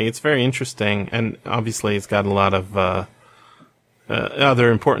story. It's very interesting, and obviously it's got a lot of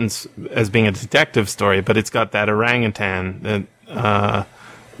other importance as being a detective story, but it's got that orangutan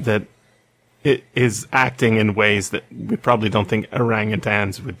that it is acting in ways that we probably don't think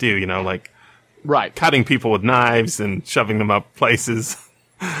orangutans would do, like right, cutting people with knives and shoving them up places,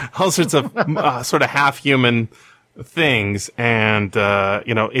 all sorts of sort of half-human things. And,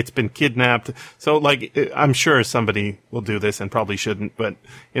 it's been kidnapped. So, I'm sure somebody will do this and probably shouldn't, but,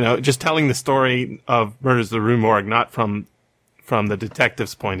 just telling the story of Murders of the Rue Morgue, not from the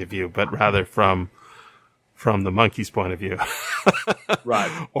detective's point of view, but rather from the monkey's point of view.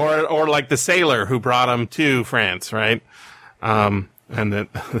 Right. Or like the sailor who brought him to France, right? And that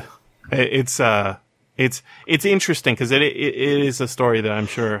it's interesting because it is a story that I'm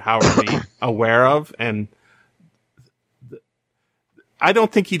sure Howard would be aware of, and I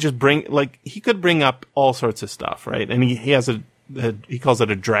don't think he just he could bring up all sorts of stuff, right? And he has he calls it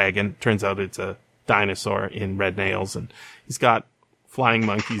a dragon. Turns out it's a dinosaur in red nails, and he's got flying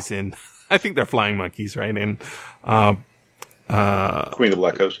monkeys in. I think they're flying monkeys, right? In Queen of the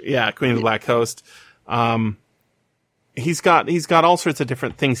Black Coast. Yeah, Queen of the Black Coast. He's got all sorts of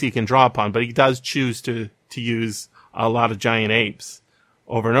different things he can draw upon, but he does choose to use a lot of giant apes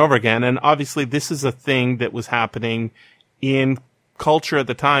over and over again. And obviously, this is a thing that was happening in culture at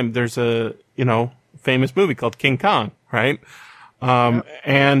the time. There's a famous movie called King Kong, right?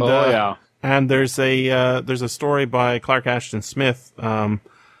 And there's a story by Clark Ashton Smith. I'm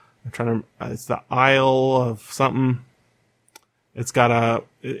trying to. It's the Isle of something. It's got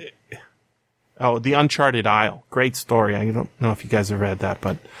the Uncharted Isle. Great story. I don't know if you guys have read that,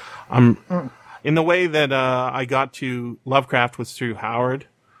 but in the way that I got to Lovecraft was through Howard,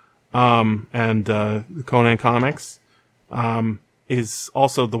 and the Conan comics, is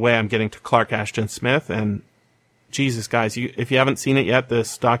also the way I'm getting to Clark Ashton Smith. And Jesus, guys, if you haven't seen it yet,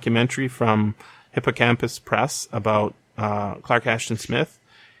 this documentary from Hippocampus Press about Clark Ashton Smith.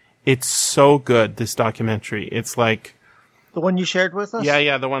 It's so good, this documentary. It's like... The one you shared with us?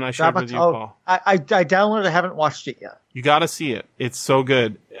 Yeah, the one I shared with you, Paul. I downloaded it. I haven't watched it yet. You gotta see it. It's so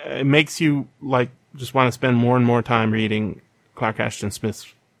good. It makes you, just want to spend more and more time reading Clark Ashton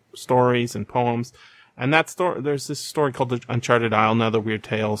Smith's stories and poems. And that story, there's this story called The Uncharted Isle, another Weird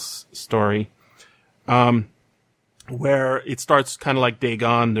Tales story, where it starts kind of like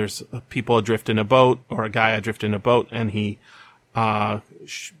Dagon. There's people adrift in a boat, or a guy adrift in a boat, and he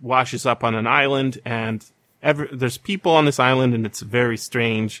washes up on an island, and there's people on this island, and it's a very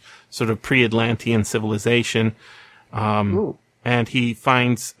strange sort of pre-Atlantean civilization. And he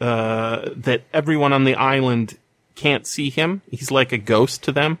finds that everyone on the island can't see him. He's like a ghost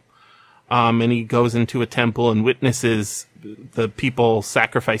to them. And he goes into a temple and witnesses the people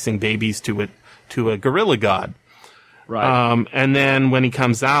sacrificing babies to a gorilla god. Right. And then when he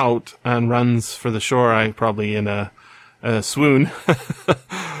comes out and runs for the shore, probably in a swoon,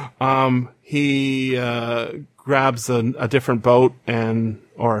 he grabs a different boat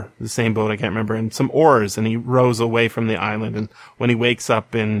or the same boat, I can't remember, and some oars, and he rows away from the island. And when he wakes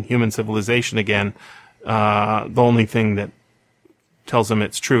up in human civilization again, the only thing that tells him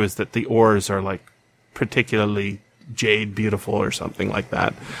it's true is that the oars are particularly jade beautiful or something like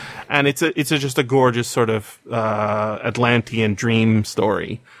that. And it's just a gorgeous sort of Atlantean dream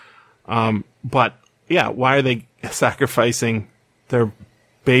story. But yeah, why are they sacrificing their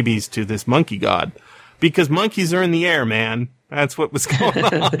babies to this monkey god? Because monkeys are in the air, man. That's what was going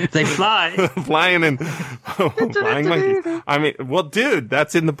on. They fly. Flying monkeys. I mean, well, dude,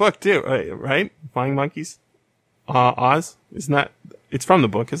 that's in the book too, right? Flying monkeys. Oz, isn't that? It's from the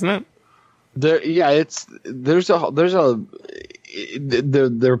book, isn't it? They're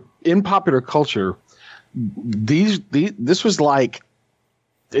in popular culture. This was like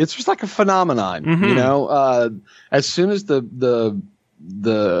a phenomenon, Mm-hmm. As soon as the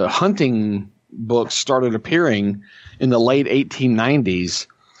hunting books started appearing in the late 1890s,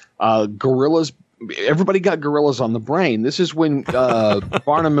 gorillas. Everybody got gorillas on the brain. This is when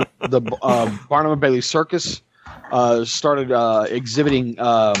Barnum and Bailey Circus started exhibiting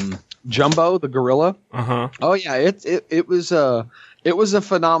Jumbo the gorilla. Uh-huh. Oh yeah, it was a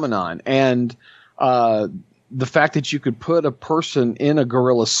phenomenon, and the fact that you could put a person in a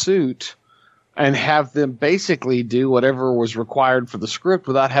gorilla suit and have them basically do whatever was required for the script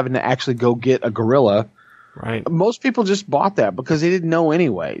without having to actually go get a gorilla. Right. Most people just bought that because they didn't know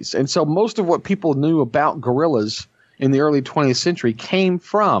anyways. And so most of what people knew about gorillas in the early 20th century came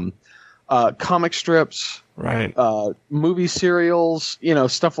from comic strips, right? Movie serials,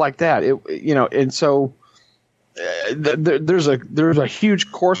 stuff like that. And so there's a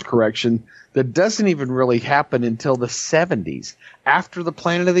huge course correction that doesn't even really happen until the 70s, after the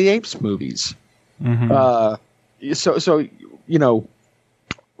Planet of the Apes movies. Mm-hmm. So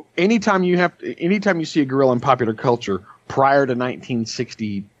anytime you see a gorilla in popular culture prior to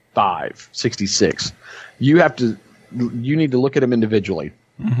 1965, 66, you need to look at them individually.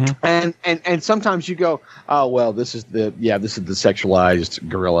 Mm-hmm. And sometimes you go, oh well, this is the sexualized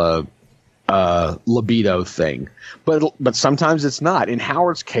gorilla libido thing, but sometimes it's not. In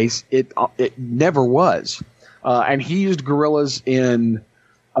Howard's case, it never was, and he used gorillas in.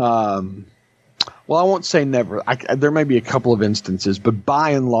 Well, I won't say never. There may be a couple of instances, but by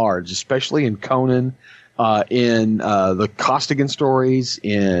and large, especially in Conan, in the Costigan stories,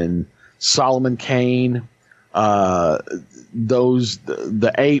 in Solomon Kane, the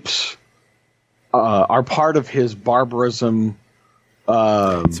apes are part of his barbarism.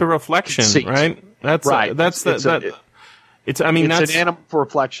 It's a reflection, conceit. Right? That's right. It's an animal for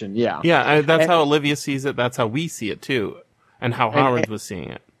reflection. Yeah, yeah. That's how Olivia sees it. That's how we see it too, and how Howard was seeing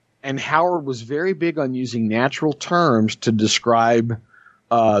it. And Howard was very big on using natural terms to describe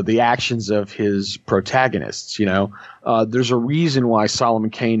the actions of his protagonists. There's a reason why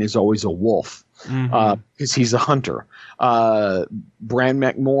Solomon Kane is always a wolf, because he's a hunter. Bran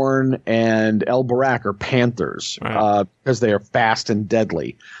McMorn and El Barak are panthers, because they are fast and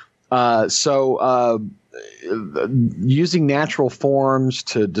deadly. So using natural forms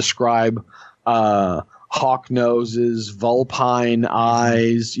to describe hawk noses, vulpine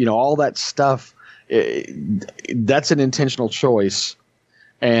eyes, all that stuff. That's an intentional choice,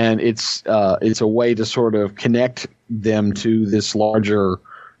 and it's a way to sort of connect them to this larger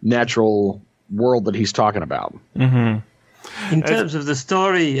natural world that he's talking about. Mm-hmm. In terms of the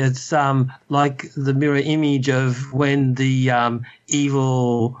story, it's like the mirror image of when the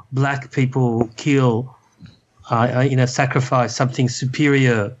evil black people kill, sacrifice something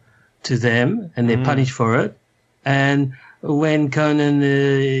superior to them, and they're punished for it. And when Conan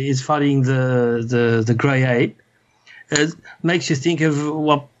is fighting the grey ape, it makes you think of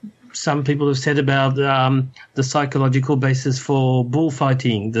what some people have said about the psychological basis for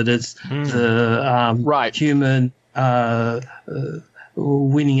bullfighting, that it's the human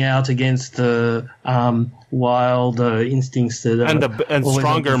winning out against the wild instincts that and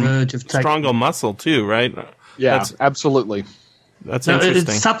stronger muscle too, right? Yeah, absolutely. That's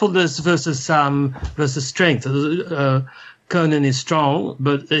interesting. It's suppleness versus strength. Conan is strong,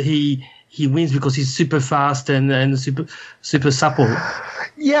 but he wins because he's super fast and super supple.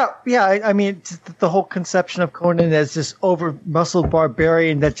 Yeah. I mean, the whole conception of Conan as this over-muscled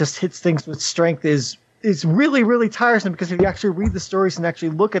barbarian that just hits things with strength is really, really tiresome, because if you actually read the stories and actually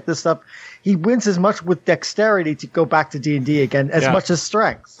look at this stuff, he wins as much with dexterity, to go back to D&D again, as much as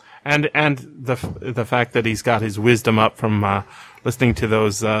strength. And the fact that he's got his wisdom up from listening to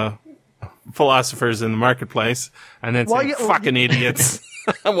those philosophers in the marketplace, and then saying fucking idiots,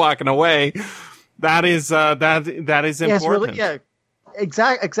 walking away. That is important. Yes, really,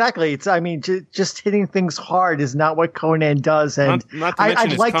 exactly. It's just hitting things hard is not what Conan does, and not to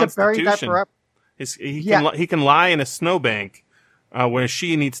mention I'd like to bury that forever. He can lie in a snowbank where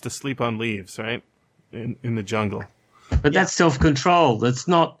she needs to sleep on leaves, right, in the jungle. But that's self-control. That's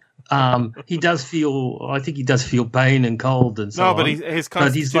not. He does feel. I think he does feel pain and cold and so on. No, but his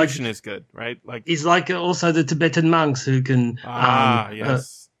constitution is good, right? Like he's like also the Tibetan monks who can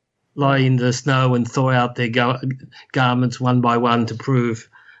yes. Lie in the snow and thaw out their garments one by one to prove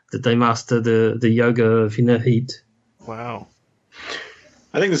that they master the yoga of inner heat. Wow.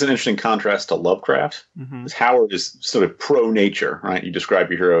 I think there's an interesting contrast to Lovecraft. Mm-hmm. Howard is sort of pro-nature, right? You describe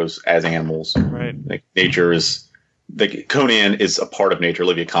your heroes as animals. Right. Like nature is. Conan is a part of nature.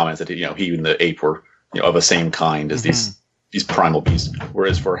 Olivia comments that he and the ape were of the same kind as these primal beasts.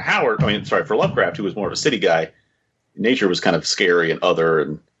 Whereas for for Lovecraft, who was more of a city guy, nature was kind of scary and other,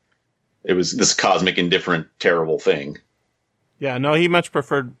 and it was this cosmic, indifferent, terrible thing. Yeah, no, he much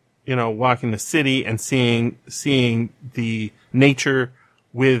preferred walking the city and seeing the nature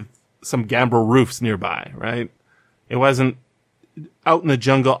with some gambrel roofs nearby. Right? It wasn't out in the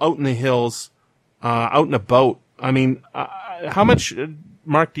jungle, out in the hills, out in a boat. I mean, how much,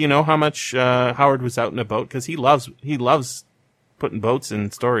 Mark? Do you know how much Howard was out in a boat? Because he loves putting boats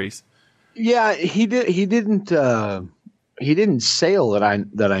in stories. Yeah, he didn't sail that I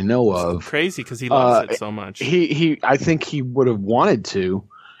know of. It's crazy because he loves it so much. I think he would have wanted to,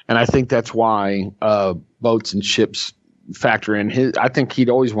 and I think that's why boats and ships factor in. I think he'd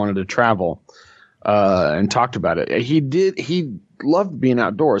always wanted to travel, and talked about it. He loved being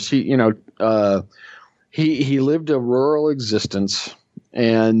outdoors. He lived a rural existence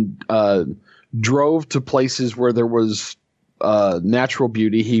and drove to places where there was natural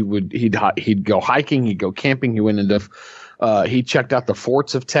beauty. He'd go hiking, he'd go camping. He went into He checked out the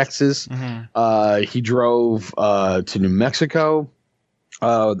forts of Texas. He drove to New Mexico.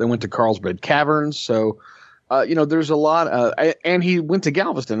 They went to Carlsbad Caverns. So, there's a lot. And he went to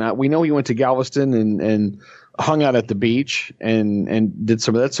Galveston. We know he went to Galveston and hung out at the beach and did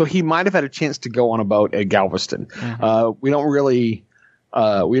some of that. So he might have had a chance to go on a boat at Galveston. We don't really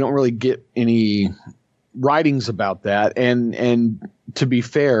get any writings about that. And to be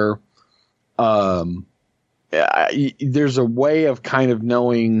fair, there's a way of kind of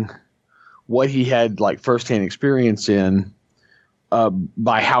knowing what he had like firsthand experience in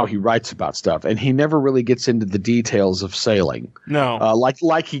by how he writes about stuff, and he never really gets into the details of sailing. No,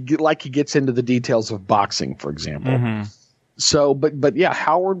 like he gets into the details of boxing, for example. So, but yeah,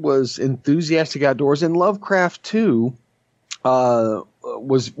 Howard was enthusiastic outdoors, and Lovecraft too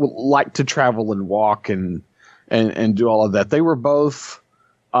was liked to travel and walk and do all of that. They were both.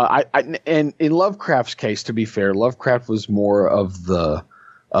 And in Lovecraft's case, to be fair, Lovecraft was more of the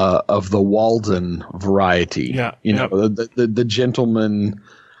Walden variety. Yeah, the gentleman,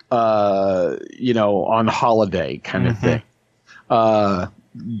 on holiday kind of thing.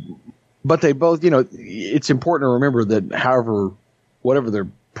 But they both, it's important to remember that whatever their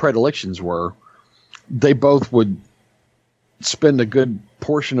predilections were, they both would spend a good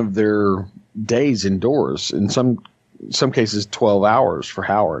portion of their days indoors. In some cases 12 hours for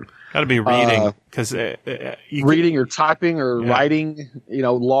Howard. Got to be reading because reading or typing or writing,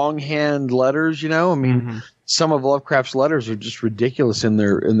 longhand letters. Some of Lovecraft's letters are just ridiculous in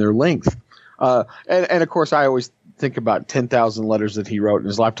their length. And of course, I always think about 10,000 letters that he wrote in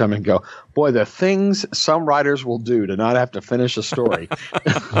his lifetime and go, boy, the things some writers will do to not have to finish a story.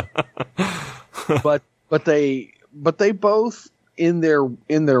 but they both in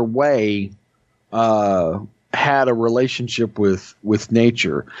their way. Had a relationship with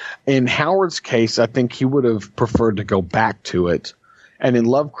nature. In Howard's case, I think he would have preferred to go back to it. And in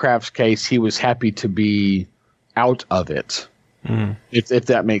Lovecraft's case, he was happy to be out of it. If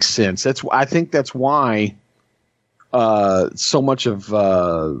that makes sense. I think that's why so much of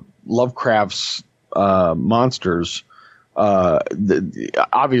Lovecraft's monsters,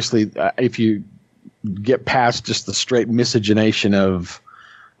 obviously, if you get past just the straight miscegenation of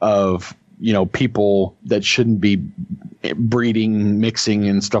people that shouldn't be breeding, mixing,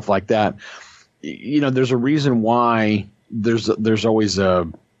 and stuff like that. There's a reason why there's always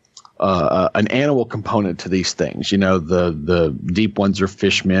an animal component to these things. The deep ones are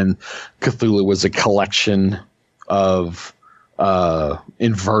fishmen. Cthulhu was a collection of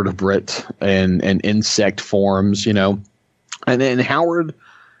invertebrate and insect forms. And then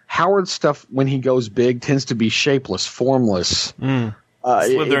Howard's stuff, when he goes big, tends to be shapeless, formless.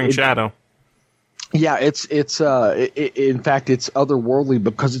 Slithering shadow. Yeah, it's in fact it's otherworldly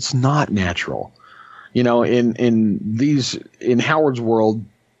because it's not natural. In Howard's world,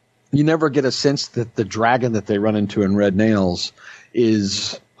 you never get a sense that the dragon that they run into in Red Nails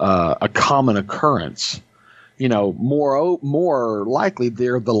is a common occurrence. More likely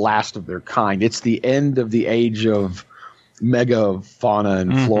they're the last of their kind. It's the end of the age of megafauna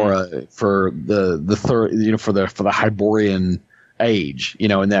and flora for the third, for the Hyborian age,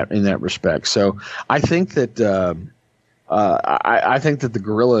 in that respect. So I think that I think that the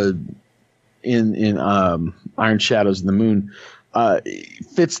gorilla in Iron Shadows and the Moon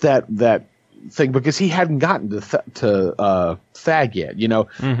fits that thing because he hadn't gotten to Thag yet.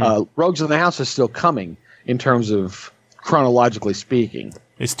 Rogues in the House is still coming in terms of chronologically speaking.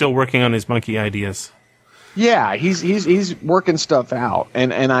 He's still working on his monkey ideas. Yeah, he's working stuff out,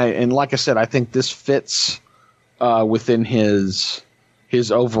 and like I said, I think this fits within his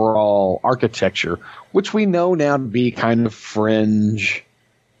overall architecture, which we know now to be kind of fringe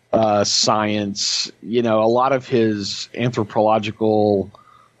science. A lot of his anthropological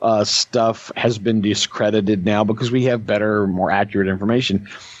stuff has been discredited now because we have better, more accurate information.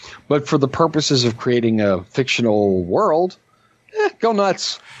 But for the purposes of creating a fictional world, go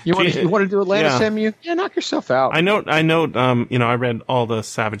nuts. You want to do Atlantis, MU? Yeah, knock yourself out. I know. I read all the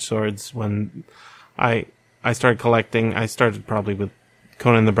Savage Swords when I started collecting. I started probably with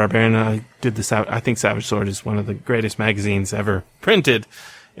Conan the Barbarian. And I did I think Savage Sword is one of the greatest magazines ever printed.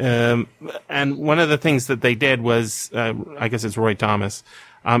 And one of the things that they did was, I guess it's Roy Thomas.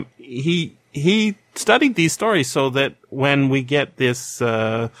 He studied these stories so that when we get this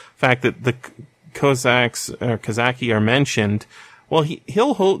fact that the Cossacks or Kazaki are mentioned, well,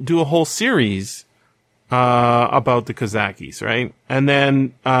 he'll do a whole series about the Kazakis, right? And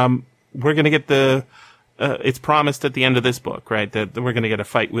then we're going to get it's promised at the end of this book, right, that we're going to get a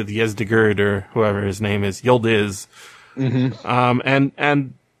fight with Yezdegerd or whoever his name is, Yildiz.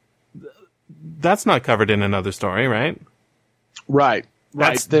 And that's not covered in another story, right? Right.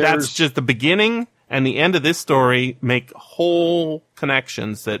 That's just the beginning and the end of this story make whole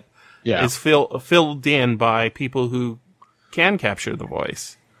connections that is filled in by people who can capture the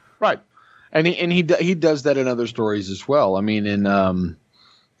voice. Right. And he does that in other stories as well. I mean, in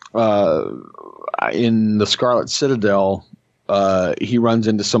the Scarlet Citadel, he runs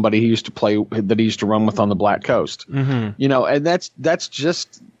into somebody he used to run with on the Black Coast. Mm-hmm. And that's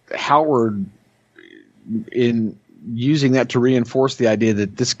just Howard in using that to reinforce the idea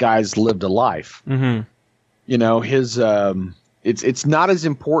that this guy's lived a life. Mm-hmm. His it's not as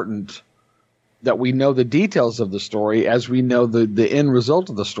important that we know the details of the story as we know the end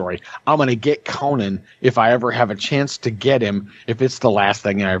result of the story. I'm going to get Conan if I ever have a chance to get him, if it's the last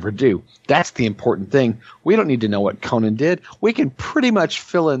thing I ever do. That's the important thing. We don't need to know what Conan did. We can pretty much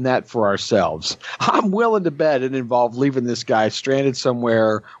fill in that for ourselves. I'm willing to bet it involved leaving this guy stranded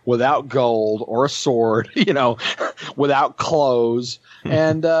somewhere without gold or a sword, without clothes.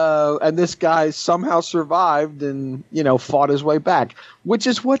 And this guy somehow survived and, fought his way back, which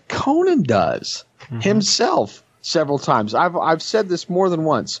is what Conan does himself several times. I've said this more than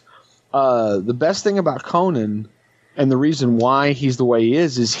once. The best thing about Conan and the reason why he's the way he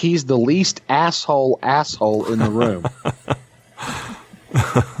is he's the least asshole in the room.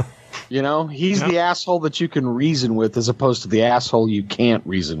 He's the asshole that you can reason with as opposed to the asshole you can't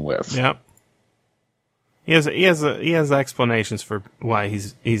reason with. Yep. He has explanations for why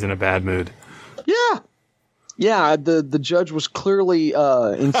he's in a bad mood. Yeah. Yeah, the judge was clearly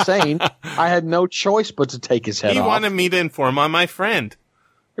insane. I had no choice but to take his head off. He wanted me to inform on my friend.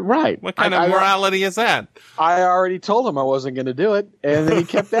 Right. What kind of morality is that? I already told him I wasn't going to do it, and then he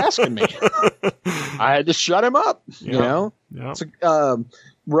kept asking me. I had to shut him up, Yeah.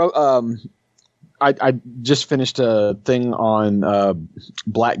 I just finished a thing on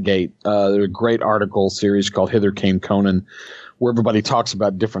Blackgate. There's a great article series called Hither Came Conan, where everybody talks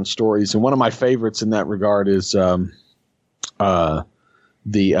about different stories. And one of my favorites in that regard is the God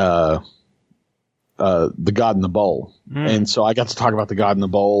in the Bowl. And so I got to talk about the God in the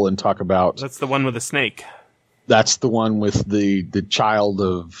Bowl and talk about... That's the one with the snake. That's the one with the child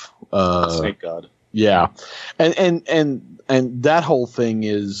of... snake god. Yeah. And that whole thing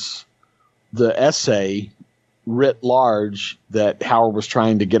is the essay writ large that Howard was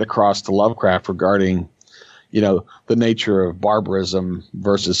trying to get across to Lovecraft regarding, the nature of barbarism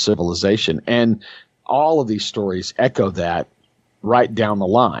versus civilization. And all of these stories echo that right down the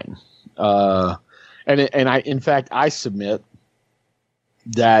line. In fact, I submit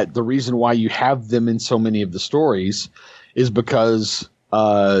that the reason why you have them in so many of the stories is because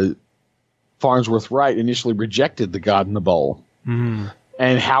Farnsworth Wright initially rejected the God in the Bowl. Mm-hmm.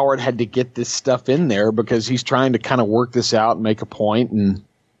 And Howard had to get this stuff in there because he's trying to kind of work this out and make a point, and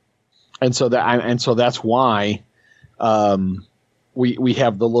so that's why we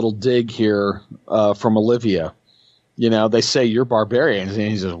have the little dig here from Olivia. They say you're barbarians, and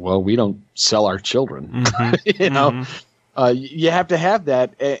he says, "Well, we don't sell our children." Mm-hmm. You have to have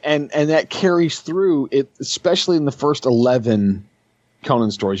that, and that carries through it, especially in the first 11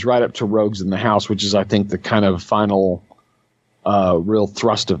 Conan stories, right up to Rogues in the House, which is, I think, the kind of final. Real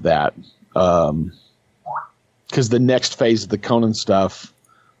thrust of that, because the next phase of the Conan stuff,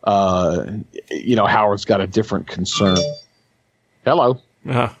 Howard's got a different concern. Hello.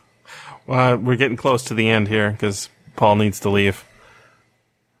 Well, we're getting close to the end here because Paul needs to leave.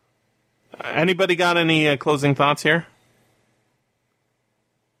 Anybody got any closing thoughts here?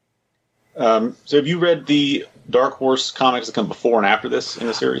 So have you read the Dark Horse comics that come before and after this in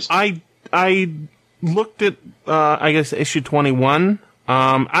the series? I looked at, I guess, issue 21.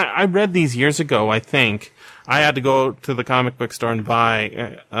 I read these years ago, I think. I had to go to the comic book store and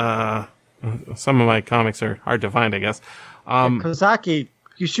buy, some of my comics are hard to find, I guess. Kozaki,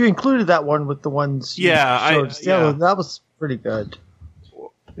 you included that one with the ones you showed. That was pretty good.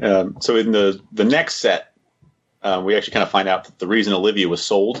 So in the next set, we actually kind of find out that the reason Olivia was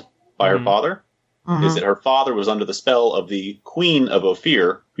sold by her father is that her father was under the spell of the Queen of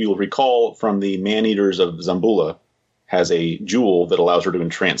Ophir, who you'll recall from the Man-Eaters of Zambula, has a jewel that allows her to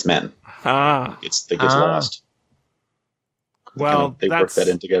entrance men. That gets lost. Well, they work that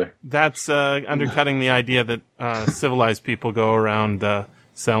in together. That's undercutting the idea that civilized people go around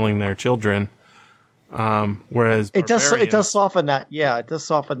selling their children, whereas it does soften that. Yeah, it does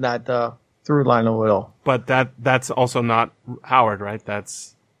soften that through line a little. But that's also not Howard, right?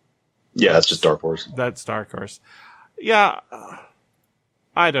 That's just Dark Horse. That's Dark Horse. Yeah,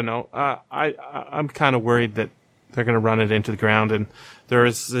 I don't know. I'm kind of worried that they're going to run it into the ground. And there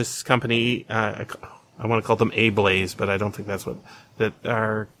is this company, I want to call them A-Blaze, but I don't think that's that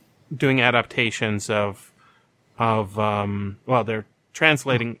are doing adaptations of of they're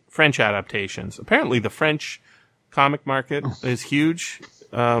translating French adaptations. Apparently, the French comic market is huge.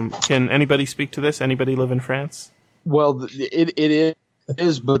 Can anybody speak to this? Anybody live in France? Well, it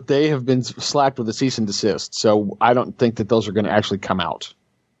is, but they have been slapped with a cease and desist. So I don't think that those are going to actually come out.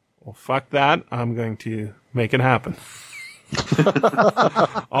 Well, fuck that. I'm going to make it happen.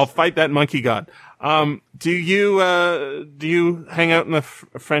 I'll fight that monkey god. Do you hang out in the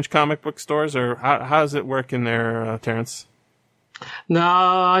French comic book stores, or how does it work in there, Terrence? No,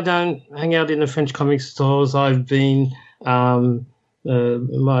 I don't hang out in the French comic stores. I've been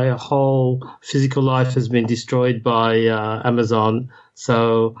my whole physical life has been destroyed by Amazon.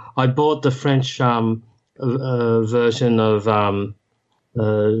 So I bought the French version of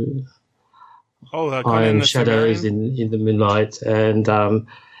Iron Shadows in the Moonlight, and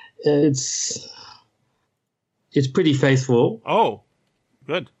it's pretty faithful. Oh,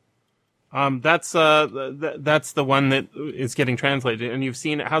 good. That's the one that is getting translated, and you've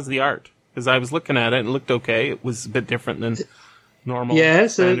seen it. How's the art? Because I was looking at it and it looked okay. It was a bit different than normal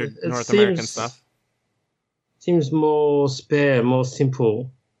standard North American stuff. Seems more spare, more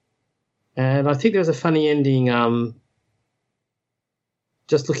simple, and I think there's a funny ending.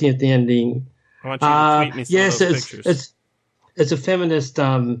 Just looking at the ending. I want you to tweet me some of those pictures. It's a feminist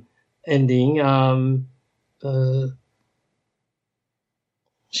ending.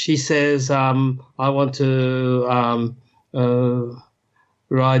 She says, "I want to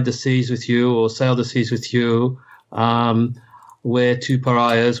ride the seas with you or sail the seas with you. We're two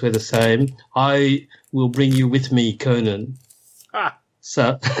pariahs. We're the same. I will bring you with me, Conan."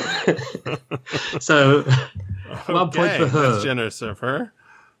 So, so 1 point for her. That's generous of her.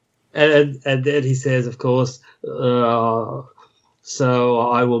 And then he says, of course, so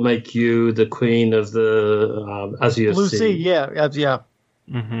I will make you the queen of the Azure Blue Sea. Sea, yeah.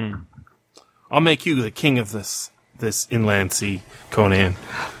 Mm-hmm. I'll make you the king of this inland sea, Conan.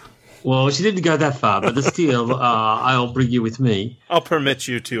 Well, she didn't go that far, but still, I'll bring you with me. I'll permit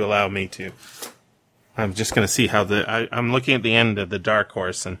you to allow me to. I'm just going to see how I'm looking at the end of the Dark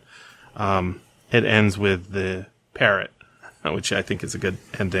Horse, and it ends with the parrot, which I think is a good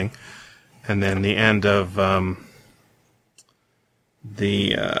ending. And then the end of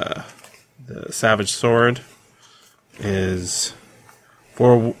the Savage Sword is,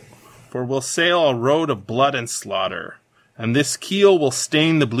 For we'll sail a road of blood and slaughter, and this keel will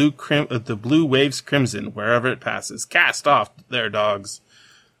stain the blue waves crimson wherever it passes. Cast off, there, dogs.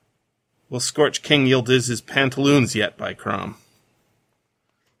 We'll scorch King Yildiz's pantaloons yet by Crom.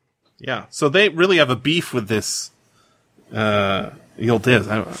 Yeah, so they really have a beef with this Yildiz.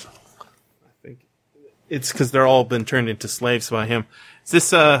 I think it's because they're all been turned into slaves by him. Is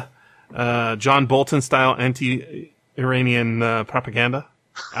this John Bolton style anti-Iranian propaganda,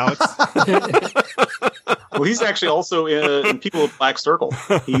 Alex? Well, he's actually also in People of Black Circle.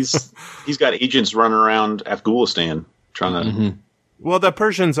 He's got agents running around Afghanistan trying to. Mm-hmm. Well, the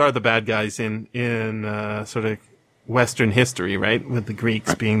Persians are the bad guys in sort of Western history, right? With the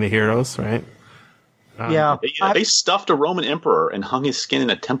Greeks being the heroes, right? They stuffed a Roman emperor and hung his skin in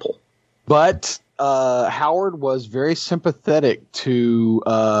a temple. But Howard was very sympathetic to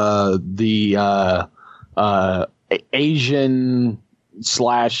the Asian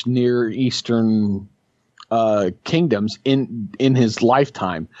 / Near Eastern kingdoms in his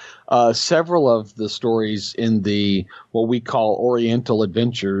lifetime. Several of the stories in the what we call Oriental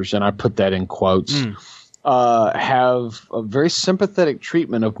Adventures, and I put that in quotes, have a very sympathetic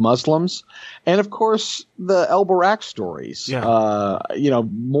treatment of Muslims, and of course the El Barak stories. Yeah.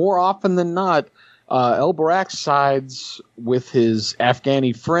 More often than not, El Barak sides with his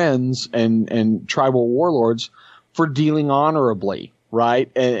Afghani friends and tribal warlords for dealing honorably,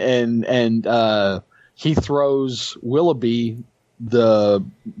 right? And he throws Willoughby, the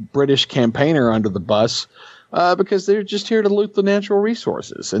British campaigner, under the bus because they're just here to loot the natural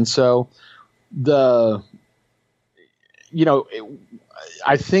resources. And so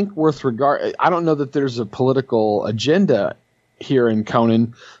I think with regard, I don't know that there's a political agenda here in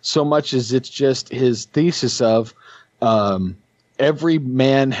Conan so much as it's just his thesis of every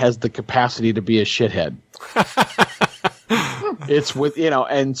man has the capacity to be a shithead. It's with,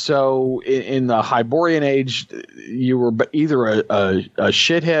 and so in the Hyborian age, you were either a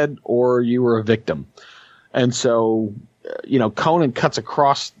shithead or you were a victim. And so, Conan cuts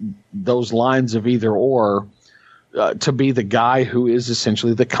across those lines of either or to be the guy who is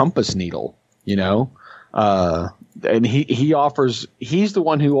essentially the compass needle, and he's the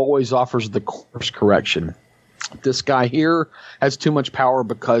one who always offers the course correction. This guy here has too much power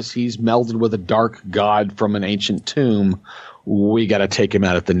because he's melded with a dark god from an ancient tomb. We got to take him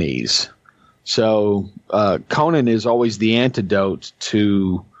out at the knees. So Conan is always the antidote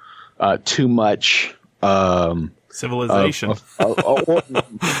to too much civilization.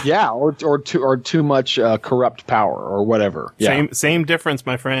 Or too much corrupt power or whatever. Yeah. Same difference,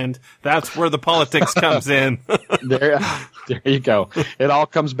 my friend. That's where the politics comes in. There you go. It all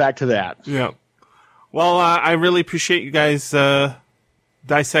comes back to that. Yeah. Well, I really appreciate you guys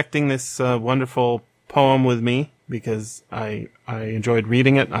dissecting this wonderful poem with me, because I enjoyed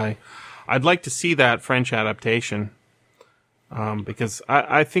reading it. I'd like to see that French adaptation, because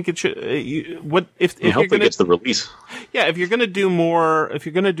I think it should. If you're gonna, gets the release. Yeah, if you're gonna do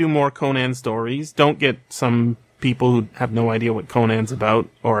more Conan stories, don't get some people who have no idea what Conan's about,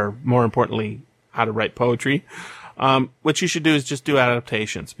 or more importantly, how to write poetry. What you should do is just do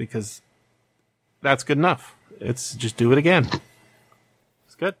adaptations, because that's good enough. It's just do it again.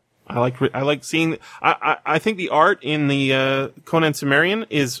 It's good. I like seeing. I think the art in the Conan Cimmerian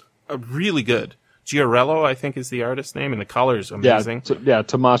is really good. Giorello, I think, is the artist's name, and the color's amazing.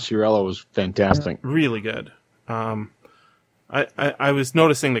 Tomas Giorello was fantastic. Really good. I was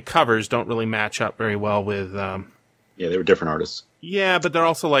noticing the covers don't really match up very well with. Yeah, they were different artists. Yeah, but they're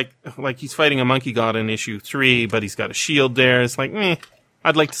also like he's fighting a monkey god in issue 3, but he's got a shield there. It's like,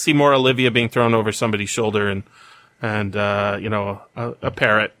 I'd like to see more Olivia being thrown over somebody's shoulder and a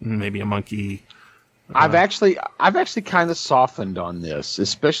parrot and maybe a monkey. I've actually kind of softened on this,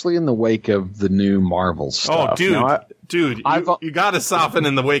 especially in the wake of the new Marvel stuff. Oh, dude, you got to soften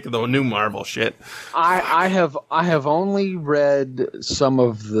in the wake of the new Marvel shit. I have only read some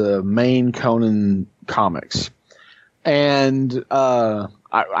of the main Conan comics, and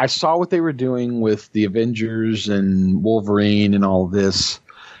I saw what they were doing with the Avengers and Wolverine and all this,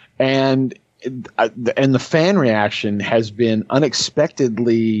 and the fan reaction has been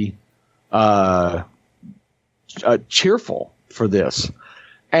unexpectedly cheerful for this.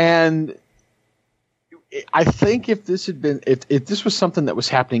 And I think if this was something that was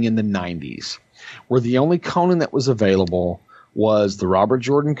happening in the 90s, where the only Conan that was available was the Robert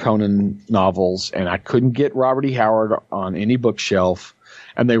Jordan Conan novels, and I couldn't get Robert E. Howard on any bookshelf,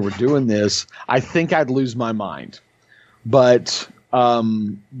 and they were doing this, I think I'd lose my mind. But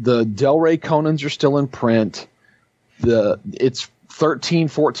the Del Rey Conans are still in print. It's 13,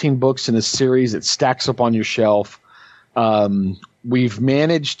 14 books in a series. It stacks up on your shelf. We've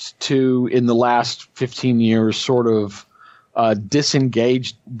managed to, in the last 15 years, sort of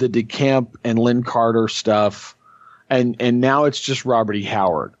disengage the DeCamp and Lynn Carter stuff, and now it's just Robert E.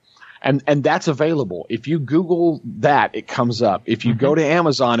 Howard. And that's available. If you Google that, it comes up. If you go to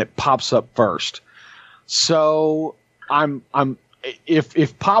Amazon, it pops up first. So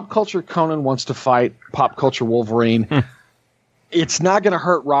if Pop Culture Conan wants to fight Pop Culture Wolverine, it's not going to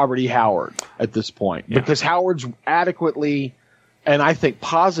hurt Robert E. Howard at this point, because Howard's adequately and I think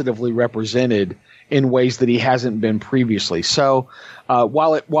positively represented in ways that he hasn't been previously. So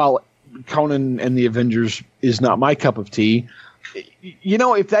while Conan and the Avengers is not my cup of tea,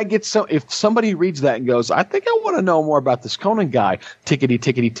 if somebody reads that and goes, I think I want to know more about this Conan guy,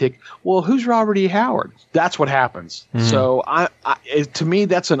 tickety tick. Well, who's Robert E. Howard? That's what happens. Mm-hmm. So to me,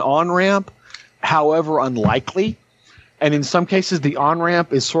 that's an on-ramp, however unlikely. And in some cases, the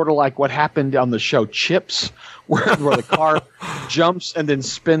on-ramp is sort of like what happened on the show Chips, where the car jumps and then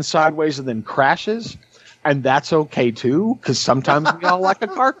spins sideways and then crashes. And that's okay, too, because sometimes we all like a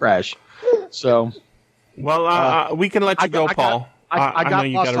car crash. So, well, we can let you go, Paul. I got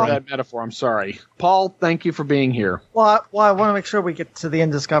lost on that metaphor. I'm sorry. Paul, thank you for being here. Well, I want to make sure we get to the end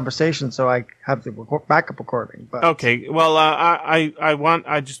of this conversation, so I have the backup recording. But. Okay. Well,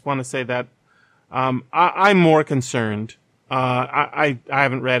 I just want to say that I'm more concerned. I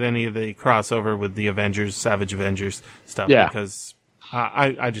haven't read any of the crossover with the Avengers, Savage Avengers stuff, because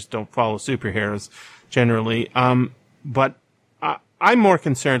I just don't follow superheroes generally. But I'm more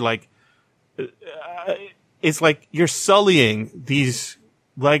concerned, it's like you're sullying these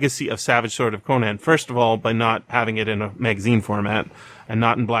legacy of Savage Sword of Conan, first of all, by not having it in a magazine format and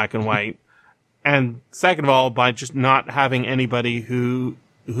not in black and white. And second of all, by just not having anybody who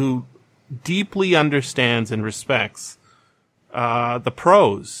deeply understands and respects the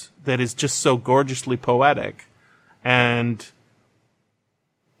prose that is just so gorgeously poetic. And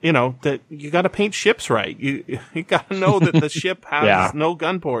that you got to paint ships right. You got to know that the ship has no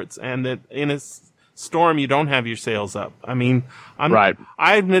gun ports, and that in a storm you don't have your sails up. I mean,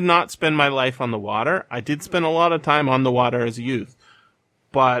 I did not spend my life on the water. I did spend a lot of time on the water as a youth,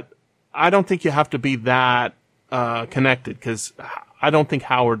 but I don't think you have to be that connected, because I don't think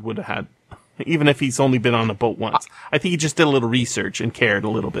Howard would have had, even if he's only been on a boat once. I think he just did a little research and cared a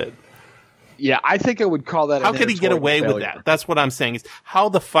little bit. Yeah, I think I would call that. How could he get away with that? That's what I'm saying. Is how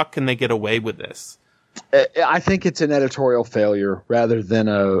the fuck can they get away with this? I think it's an editorial failure rather than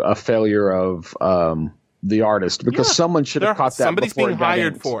a failure of the artist, because someone should have caught that. Somebody's being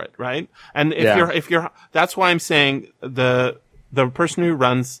hired for it, right? And if you're, that's why I'm saying the person who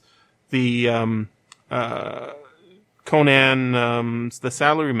runs the Conan, the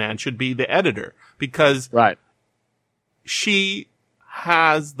salaryman, should be the editor, because she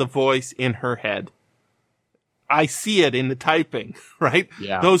has the voice in her head. I see it in the typing, right?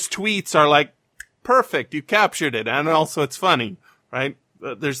 Yeah. Those tweets are like, perfect, you captured it. And also it's funny, right?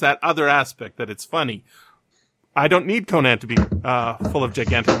 There's that other aspect that it's funny. I don't need Conan to be full of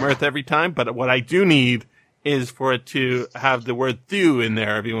gigantic mirth every time, but what I do need is for it to have the word "thew" in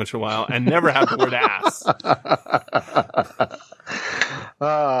there every once in a while and never have the word "ass."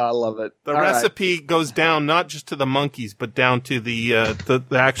 I love it. The recipe goes down not just to the monkeys, but down to the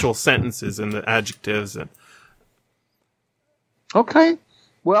actual sentences and the adjectives. And okay,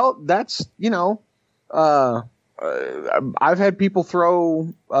 well, that's I've had people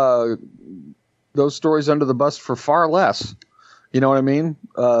throw those stories under the bus for far less. You know what I mean?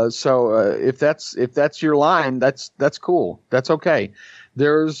 So if that's your line, that's cool. That's okay.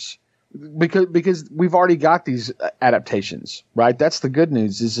 Because we've already got these adaptations, right? That's the good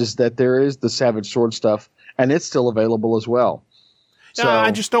news is that there is the Savage Sword stuff, and it's still available as well. So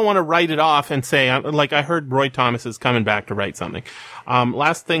I just don't want to write it off and say, like, I heard Roy Thomas is coming back to write something.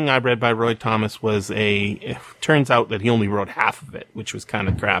 Last thing I read by Roy Thomas was it turns out that he only wrote half of it, which was kind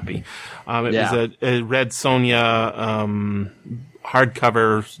of crappy. It was a Red Sonja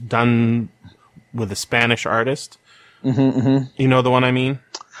hardcover done with a Spanish artist. Mm-hmm, mm-hmm. You know the one I mean?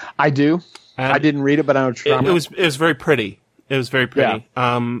 I do. I didn't read it, but I know it was very pretty. It was very pretty.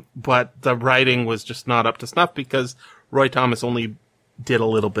 Yeah. But the writing was just not up to snuff because Roy Thomas only did a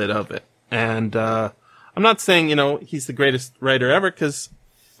little bit of it. And I'm not saying, he's the greatest writer ever, because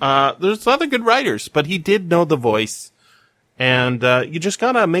there's other good writers, but he did know the voice. And you just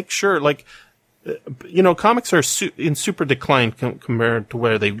gotta make sure, like, comics are in super decline compared to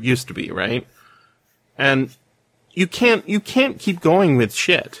where they used to be, right? And you can't keep going with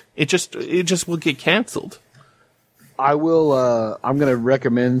shit. It just will get canceled. I will. I'm going to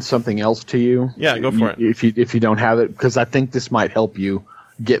recommend something else to you. Yeah, go for it. If you don't have it, because I think this might help you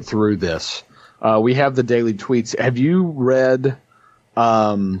get through this. We have the daily tweets. Have you read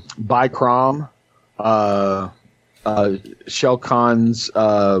Bikram, Shel Khan's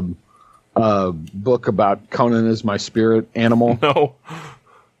book about Conan as my spirit animal? No.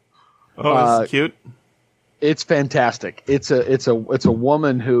 Oh, it's cute. It's fantastic. It's a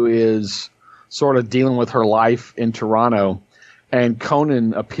woman who is sort of dealing with her life in Toronto, and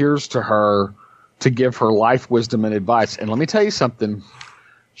Conan appears to her to give her life wisdom and advice. And let me tell you something,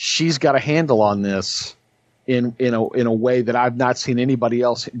 she's got a handle on this in a way that I've not seen anybody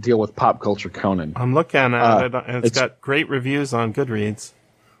else deal with pop culture Conan. I'm looking at it, and it's got great reviews on Goodreads.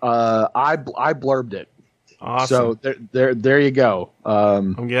 I blurbed it. Awesome. So there you go.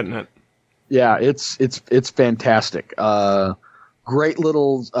 I'm getting it. Yeah, it's fantastic. Great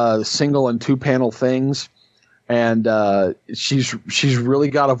little single and 2-panel things, and she's really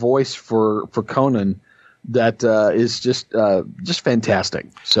got a voice for Conan that is just fantastic.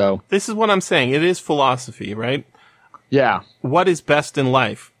 So this is what I'm saying. It is philosophy, right? Yeah. What is best in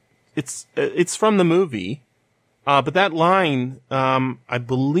life? It's from the movie, but that line I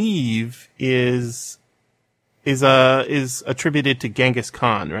believe is attributed to Genghis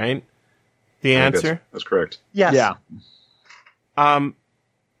Khan, right? The answer? That's correct. Yes. Yeah.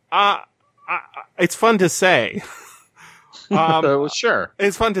 It's fun to say. Sure.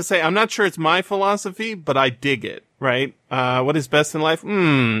 It's fun to say. I'm not sure it's my philosophy, but I dig it, right? What is best in life?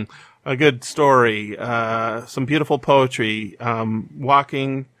 A good story, some beautiful poetry,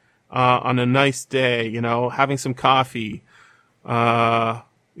 walking, on a nice day, having some coffee, being out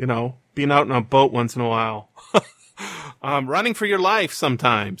on a boat once in a while. Running for your life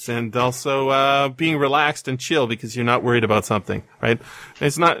sometimes, and also being relaxed and chill because you're not worried about something, right?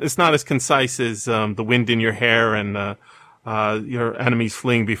 It's not as concise as the wind in your hair and your enemies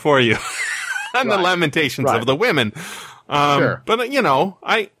fleeing before you, and the lamentations of the women. Sure. But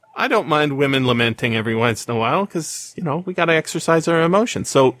I don't mind women lamenting every once in a while because we got to exercise our emotions.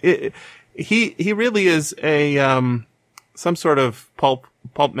 So he really is a some sort of pulp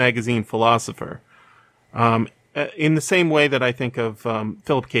magazine philosopher. In the same way that I think of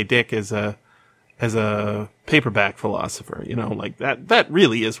Philip K. Dick as a paperback philosopher, like that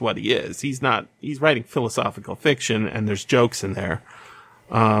really is what he is. He's writing philosophical fiction, and there's jokes in there.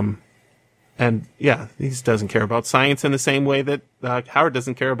 And And yeah, he doesn't care about science in the same way that Howard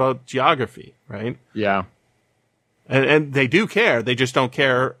doesn't care about geography, right? Yeah. And they do care. They just don't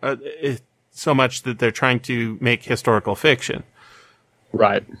care so much that they're trying to make historical fiction.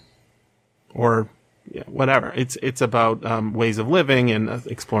 Right. Or whatever. It's about ways of living and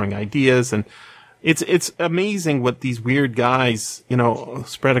exploring ideas. And it's amazing what these weird guys,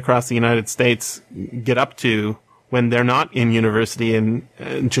 spread across the United States get up to when they're not in university and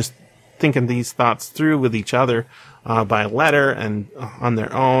just thinking these thoughts through with each other by letter and on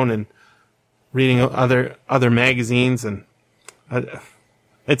their own and reading other magazines. And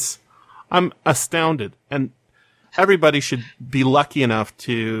I'm astounded. And everybody should be lucky enough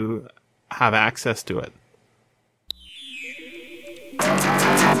to have access to it.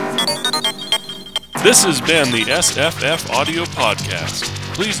 This has been the SFF Audio Podcast.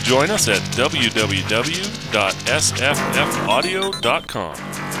 Please join us at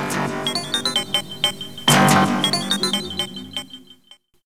www.sffaudio.com.